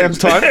all the damn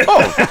time.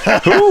 Oh,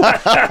 who?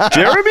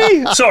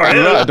 Jeremy? Sorry,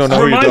 I don't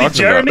know who you're talking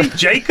Jeremy? about.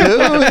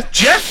 Jacob?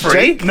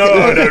 Jeffrey? No,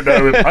 I don't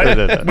know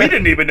him. We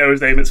didn't even know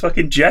his name. It's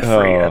fucking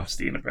Jeffrey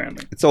Epstein,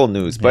 apparently. It's old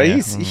news, but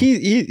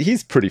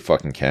he's pretty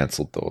fucking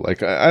cancelled though.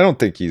 Like I don't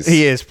think he's.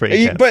 He is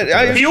pretty.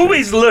 But he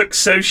always looks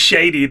so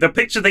shady. The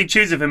picture they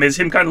choose of him is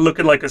him kind of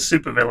looking like a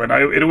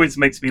supervillain. It always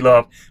makes me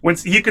laugh. When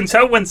you can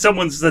tell when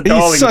someone's the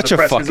darling of the press. He's such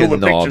a fucking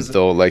knob,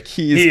 though. Like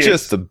he's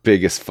just the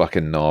biggest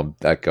fucking knob,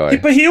 that guy.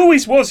 But he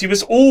always was. He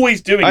was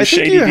always doing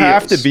shady deals. I think you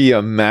have to be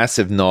a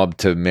massive knob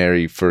to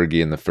marry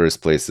Fergie in the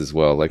first place as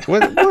well. Like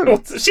what?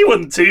 She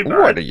wasn't too bad.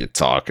 What are you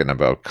talking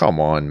about? Come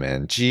on,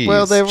 man. Jeez.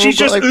 Well, they've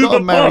got to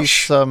marry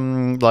posh.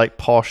 Some like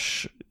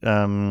posh.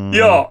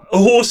 Yeah, a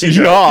horsey.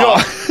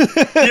 Yeah.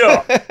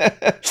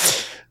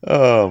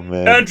 Oh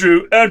man,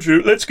 Andrew,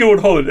 let's go on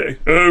holiday.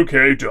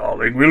 Okay,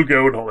 darling, we'll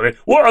go on holiday.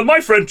 What? My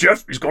friend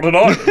Jeffrey's got an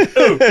island.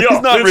 Oh, yeah,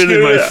 he's not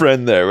really my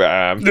friend there.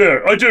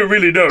 No, I don't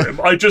really know him.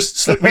 We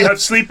have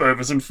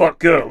sleepovers and fuck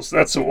girls.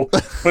 That's all.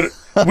 But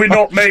we're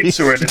not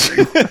mates or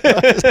anything.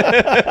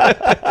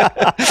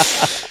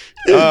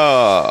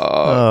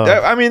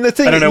 I mean, the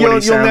thing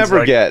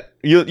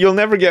you'll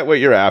never get what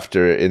you're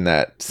after in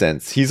that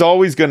sense. He's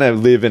always going to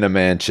live in a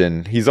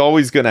mansion. He's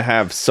always going to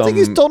have some. I think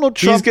it's Donald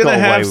Trump. He's going to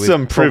have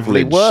some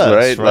privilege,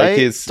 worse, right? Like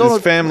his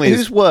family.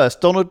 Who's worse,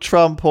 Donald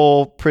Trump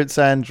or Prince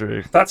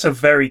Andrew? That's a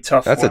very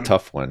tough. That's a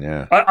tough one.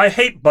 Yeah, I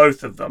hate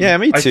both of them. Yeah,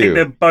 me too. I think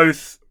they're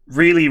both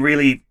really,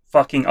 really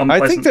fucking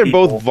unpleasant. I think they're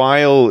people. both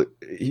vile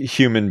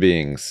human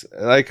beings.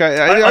 Like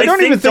I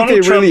don't even think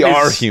Donald they really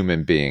are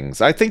human beings.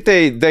 I think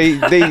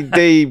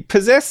they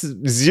possess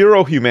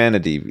zero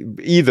humanity,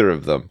 either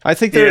of them. I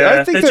think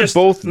they're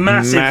both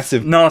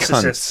massive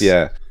narcissists.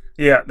 Cunts.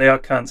 Yeah, they are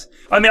cunts.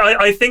 I mean,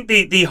 I think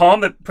the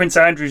harm that Prince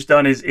Andrew's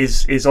done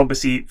is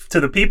obviously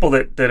to the people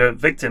that are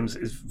victims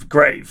is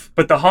grave.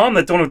 But the harm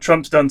that Donald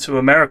Trump's done to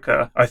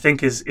America, I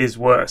think, is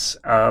worse.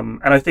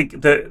 And I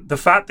think the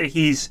fact that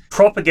he's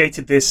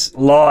propagated this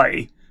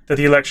lie that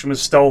the election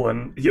was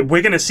stolen,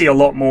 we're going to see a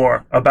lot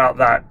more about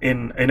that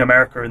in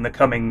America in the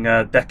coming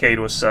decade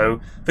or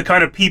so. The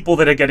kind of people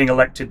that are getting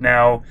elected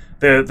now,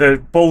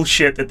 the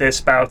bullshit that they're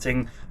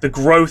spouting, the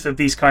growth of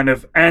these kind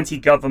of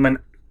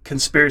anti-government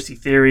conspiracy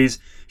theories.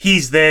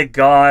 He's their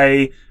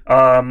guy.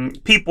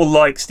 People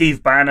like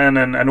Steve Bannon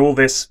and all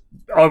this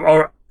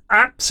are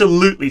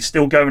absolutely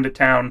still going to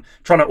town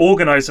trying to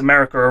organize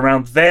America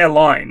around their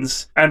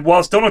lines. And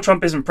whilst Donald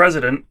Trump isn't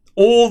president,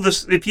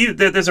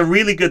 there's a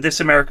really good This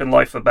American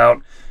Life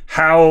about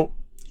how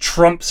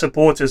Trump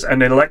supporters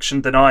and election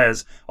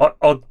deniers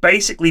are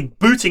basically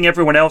booting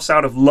everyone else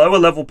out of lower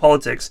level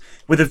politics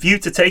with a view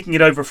to taking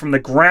it over from the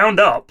ground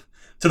up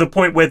to the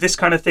point where this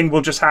kind of thing will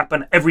just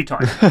happen every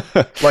time.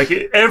 Like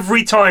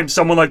every time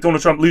someone like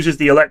Donald Trump loses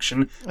the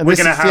election, we're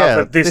going to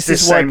have this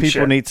is why people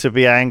shit. Need to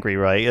be angry,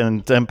 right?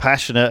 And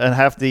passionate and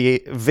have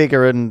the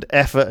vigor and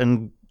effort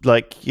and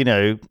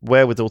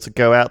wherewithal to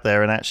go out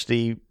there and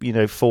actually,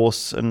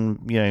 force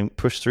and,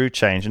 push through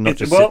change and not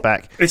sit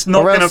back. It's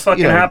not going to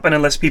fucking happen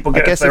unless people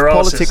get their asses. I guess if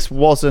politics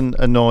wasn't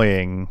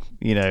annoying,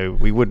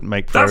 we wouldn't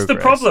make progress. That's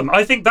the problem.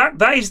 I think that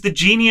is the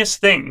genius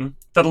thing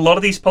that a lot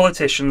of these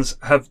politicians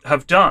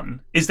have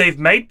done, is they've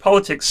made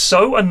politics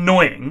so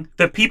annoying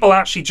that people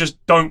actually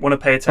just don't want to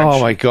pay attention. Oh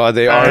my God,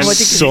 they are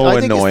so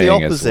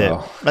annoying as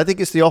well. I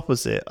think it's the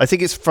opposite. I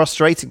think it's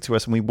frustrating to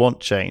us and we want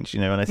change,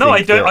 and I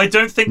think I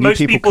don't think most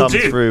people do.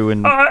 Through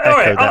and all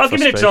right, I'll give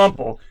you an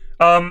example.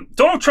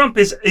 Donald Trump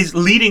is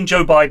leading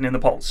Joe Biden in the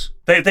polls.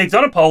 They've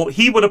done a poll.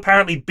 He would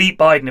apparently beat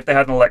Biden if they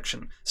had an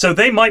election. So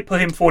they might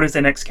put him forward as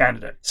their next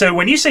candidate. So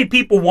when you say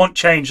people want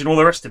change and all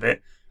the rest of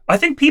it, I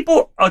think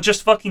people are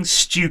just fucking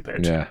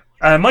stupid. Yeah.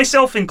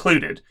 myself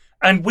included,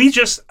 and we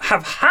just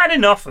have had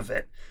enough of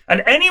it.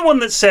 And anyone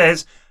that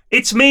says,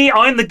 it's me,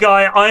 I'm the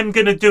guy, I'm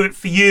going to do it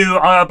for you,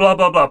 blah, blah,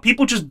 blah.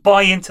 People just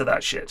buy into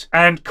that shit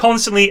and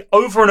constantly,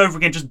 over and over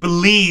again, just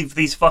believe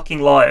these fucking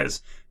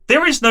liars.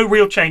 There is no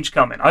real change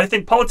coming. I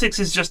think politics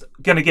is just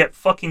going to get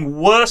fucking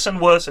worse and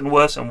worse and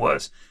worse and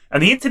worse.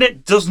 And the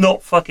internet does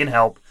not fucking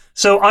help.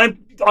 So I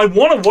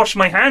want to wash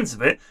my hands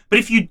of it, but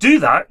if you do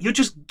that, you're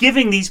just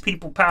giving these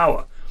people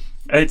power.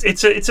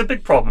 It's a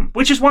big problem,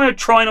 which is why I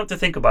try not to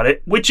think about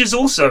it, which is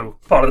also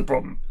part of the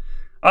problem.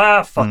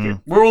 Fuck it.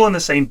 We're all in the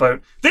same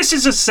boat. This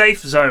is a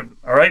safe zone,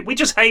 all right? We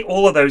just hate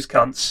all of those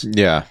cunts.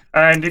 Yeah.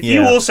 And if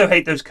you also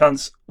hate those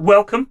cunts,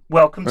 welcome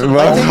to the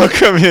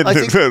welcome in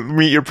to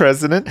meet your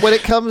president. When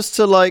it comes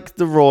to like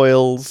the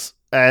royals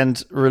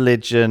and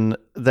religion,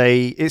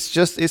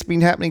 it's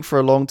been happening for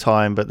a long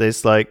time, but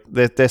there's like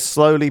they're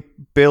slowly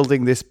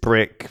building this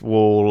brick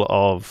wall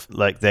of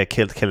like they're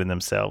killing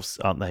themselves,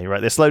 aren't they?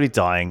 Right? They're slowly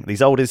dying.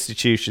 These old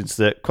institutions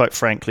that, quite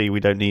frankly, we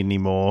don't need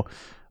anymore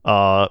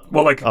are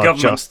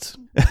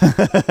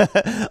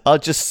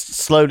just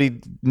slowly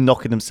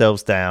knocking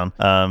themselves down,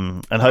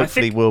 and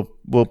hopefully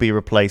will be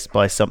replaced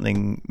by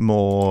something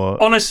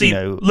more. Honestly,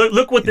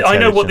 look what I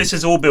know what this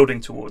is all building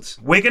towards.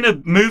 We're going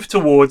to move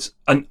towards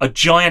a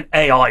giant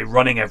AI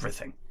running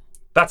everything.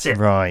 That's it.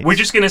 Right. We're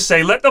just going to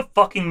say, let the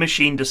fucking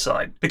machine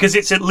decide. Because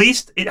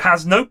it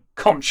has no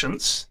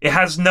conscience. It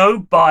has no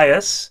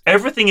bias.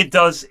 Everything it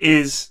does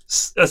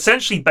is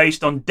essentially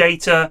based on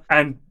data,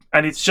 and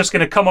it's just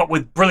going to come up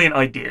with brilliant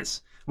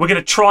ideas. We're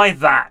going to try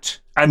that.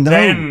 And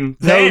then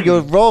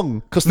you're wrong.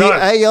 Because the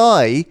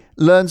AI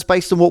learns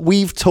based on what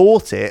we've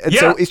taught it. And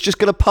so it's just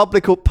going to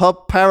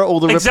parrot all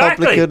the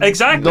Republican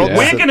Exactly. nonsense.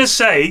 We're going to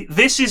say,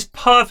 this is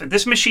perfect.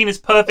 This machine is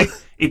perfect.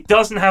 It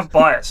doesn't have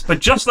bias. But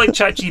just like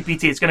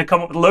ChatGPT, it's going to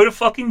come up with a load of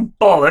fucking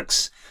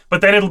bollocks,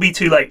 but then it'll be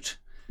too late.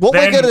 What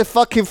we're going to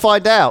fucking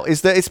find out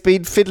is that it's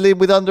been fiddling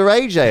with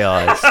underage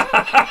AIs.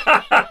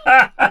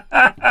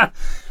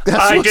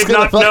 I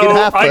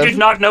did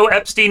not know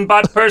Epstein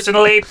Butt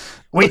personally.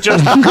 We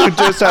just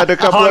had a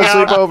couple of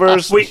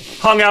sleepovers. We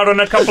hung out on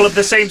a couple of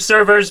the same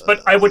servers,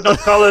 but I would not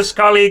call us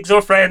colleagues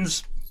or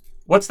friends.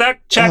 What's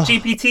that?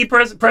 ChatGPT,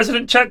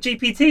 President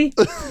ChatGPT?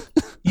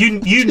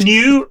 You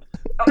knew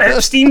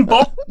Epstein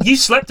Butt? You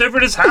slept over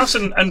at his house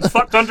and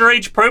fucked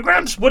underage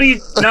programs? What do you...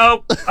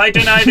 No, I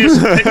deny this.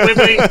 Stick with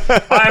me.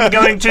 I'm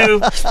going to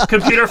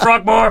Computer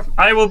Frogmore.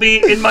 I will be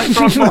in my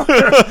Frogmore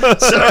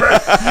server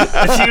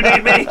if you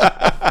need me.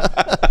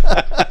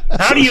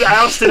 How do you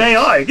oust an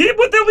AI?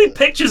 There'll be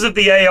pictures of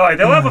the AI.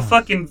 They'll have a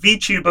fucking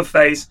VTuber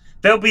face.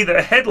 There'll be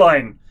the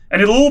headline.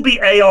 And it'll all be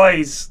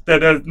AIs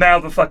that are now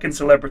the fucking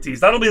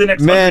celebrities. That'll be the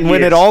next man.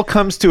 When it all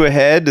comes to a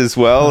head as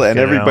well, and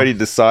everybody hell.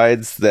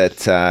 decides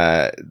that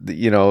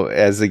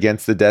as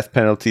against the death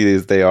penalty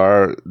as they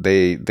are,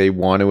 they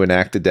want to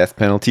enact a death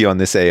penalty on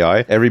this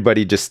AI.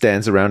 Everybody just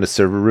stands around a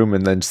server room,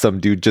 and then some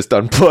dude just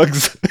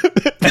unplugs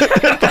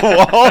the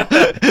wall.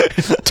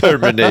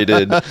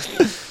 Terminated.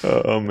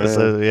 Oh man.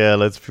 So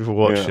loads of people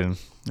watching.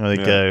 There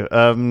you go.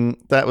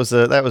 That was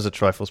a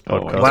Triforce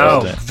podcast.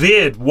 Wow,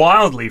 veered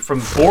wildly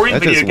from boring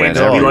video games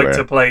that we like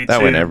to play that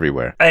to went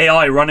everywhere.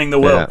 AI running the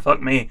world. Yeah.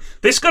 Fuck me.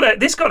 This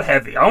got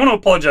heavy. I want to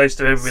apologize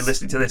to everybody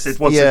listening to this.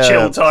 It was a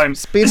chill time.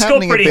 This got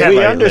pretty heavy.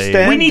 We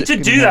understand. We need to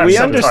do that. We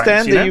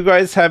understand that you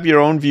guys have your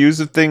own views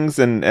of things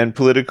and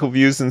political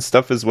views and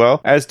stuff as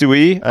well. As do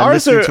we.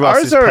 Ours are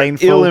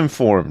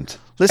ill-informed.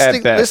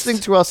 Listening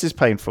to us is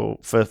painful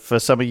for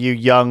some of you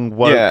young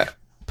woke.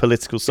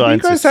 Political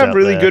scientists. You guys have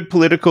really good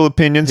political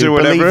opinions or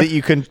whatever. Believe that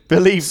you can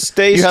believe.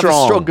 Stay you strong. have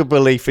a stronger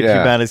belief in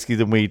humanity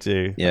than we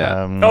do.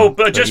 Yeah.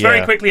 But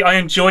very quickly, I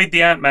enjoyed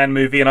the Ant-Man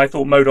movie, and I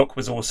thought MODOK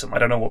was awesome. I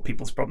don't know what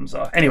people's problems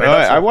are. Anyway,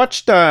 I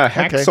watched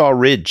Hacksaw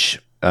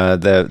Ridge.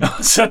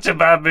 Such a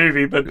bad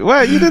movie, but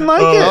you didn't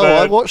like it.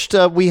 I watched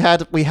We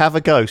Have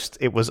a Ghost.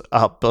 It was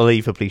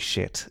unbelievably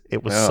shit.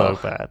 It was so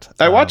bad.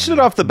 I watched it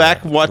off the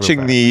back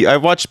watching I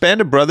watched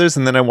Band of Brothers,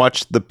 and then I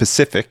watched The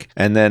Pacific,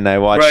 and then I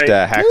watched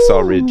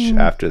Hacksaw Ridge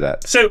after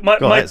that. So my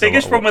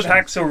biggest problem with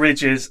Hacksaw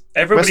Ridge is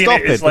everybody in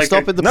it is like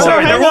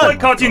they're all like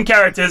cartoon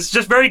characters.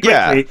 Just very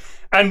quickly.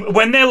 And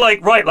when they're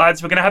like, right,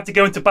 lads, we're going to have to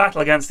go into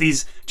battle against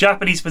these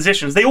Japanese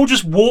positions, they all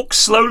just walk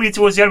slowly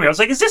towards the enemy. I was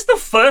like, is this the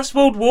First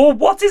World War?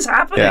 What is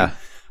happening? Yeah.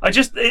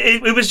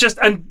 It was just,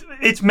 and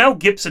it's Mel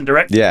Gibson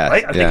directing,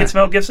 right? I think it's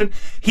Mel Gibson.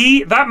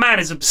 That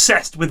man is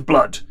obsessed with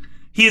blood.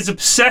 He is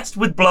obsessed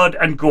with blood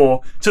and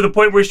gore to the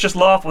point where it's just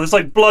laughable. It's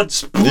like blood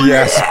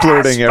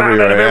splurting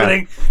everywhere.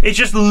 Everything. It's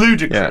just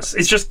ludicrous.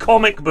 It's just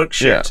comic book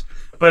shit. Yeah.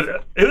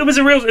 But it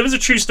was a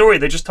true story.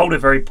 They just told it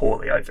very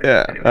poorly, I think.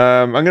 Yeah. Anyway.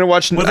 I'm gonna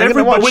watch.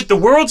 With the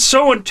world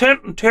so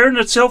intent on tearing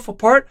itself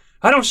apart,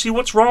 I don't see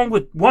what's wrong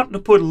with wanting to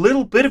put a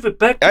little bit of it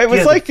back together. It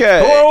was like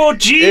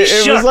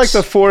it was like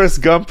the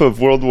Forrest Gump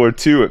of World War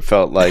II. It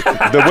felt like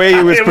the way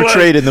he was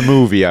portrayed in the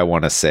movie. I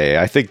want to say,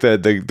 I think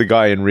the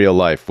guy in real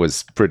life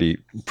was pretty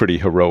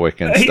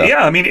heroic and stuff.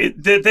 Yeah, I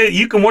mean,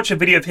 you can watch a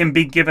video of him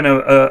being given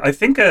I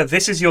think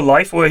This Is Your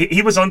Life, where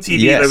he was on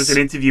TV. Yes. There was an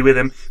interview with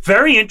him.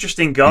 Very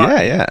interesting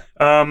guy. Yeah.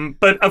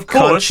 But of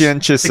course,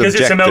 conscientious because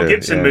objector, it's a Mel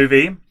Gibson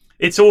movie.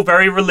 It's all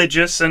very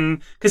religious,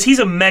 and because he's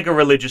a mega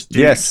religious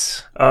dude.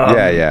 Yes,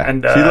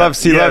 and he loves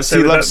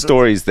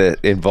stories that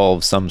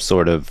involve some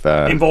sort of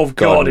involve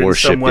God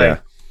worship, in some way.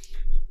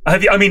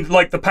 I mean,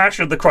 like The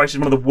Passion of the Christ is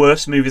one of the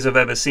worst movies I've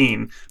ever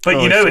seen. But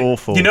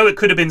awful. It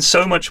could have been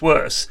so much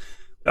worse.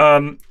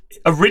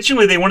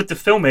 Originally, they wanted to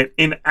film it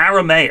in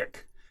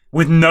Aramaic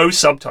with no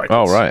subtitles.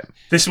 Oh, right.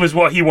 This was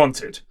what he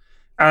wanted,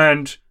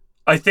 and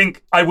I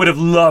think I would have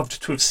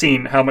loved to have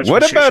seen how much.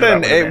 What about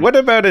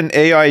an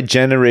AI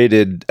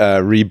generated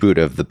reboot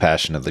of The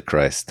Passion of the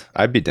Christ?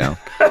 I'd be down.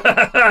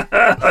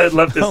 I'd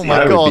love to see. Oh my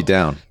that. God. I would be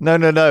down.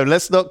 No.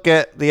 Let's not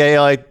get the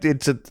AI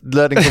into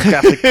learning from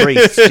Catholic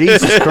priests.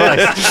 Jesus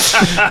Christ.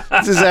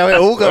 This is how it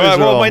all goes wrong.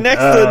 Well, the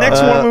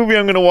next war movie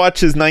I'm going to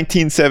watch is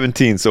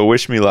 1917. So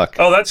wish me luck.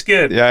 Oh, that's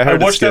good. Yeah, I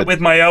watched that with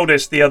my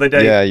eldest the other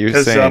day. Yeah, you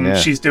were saying. Yeah.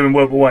 She's doing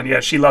World War I. Yeah,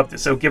 she loved it.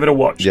 So give it a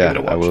watch. Yeah, give it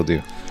a watch. I will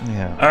do.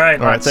 Yeah. All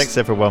right. Thanks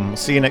everyone. We'll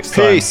see you next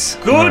time. Peace.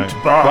 Goodbye.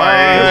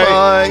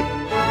 Bye.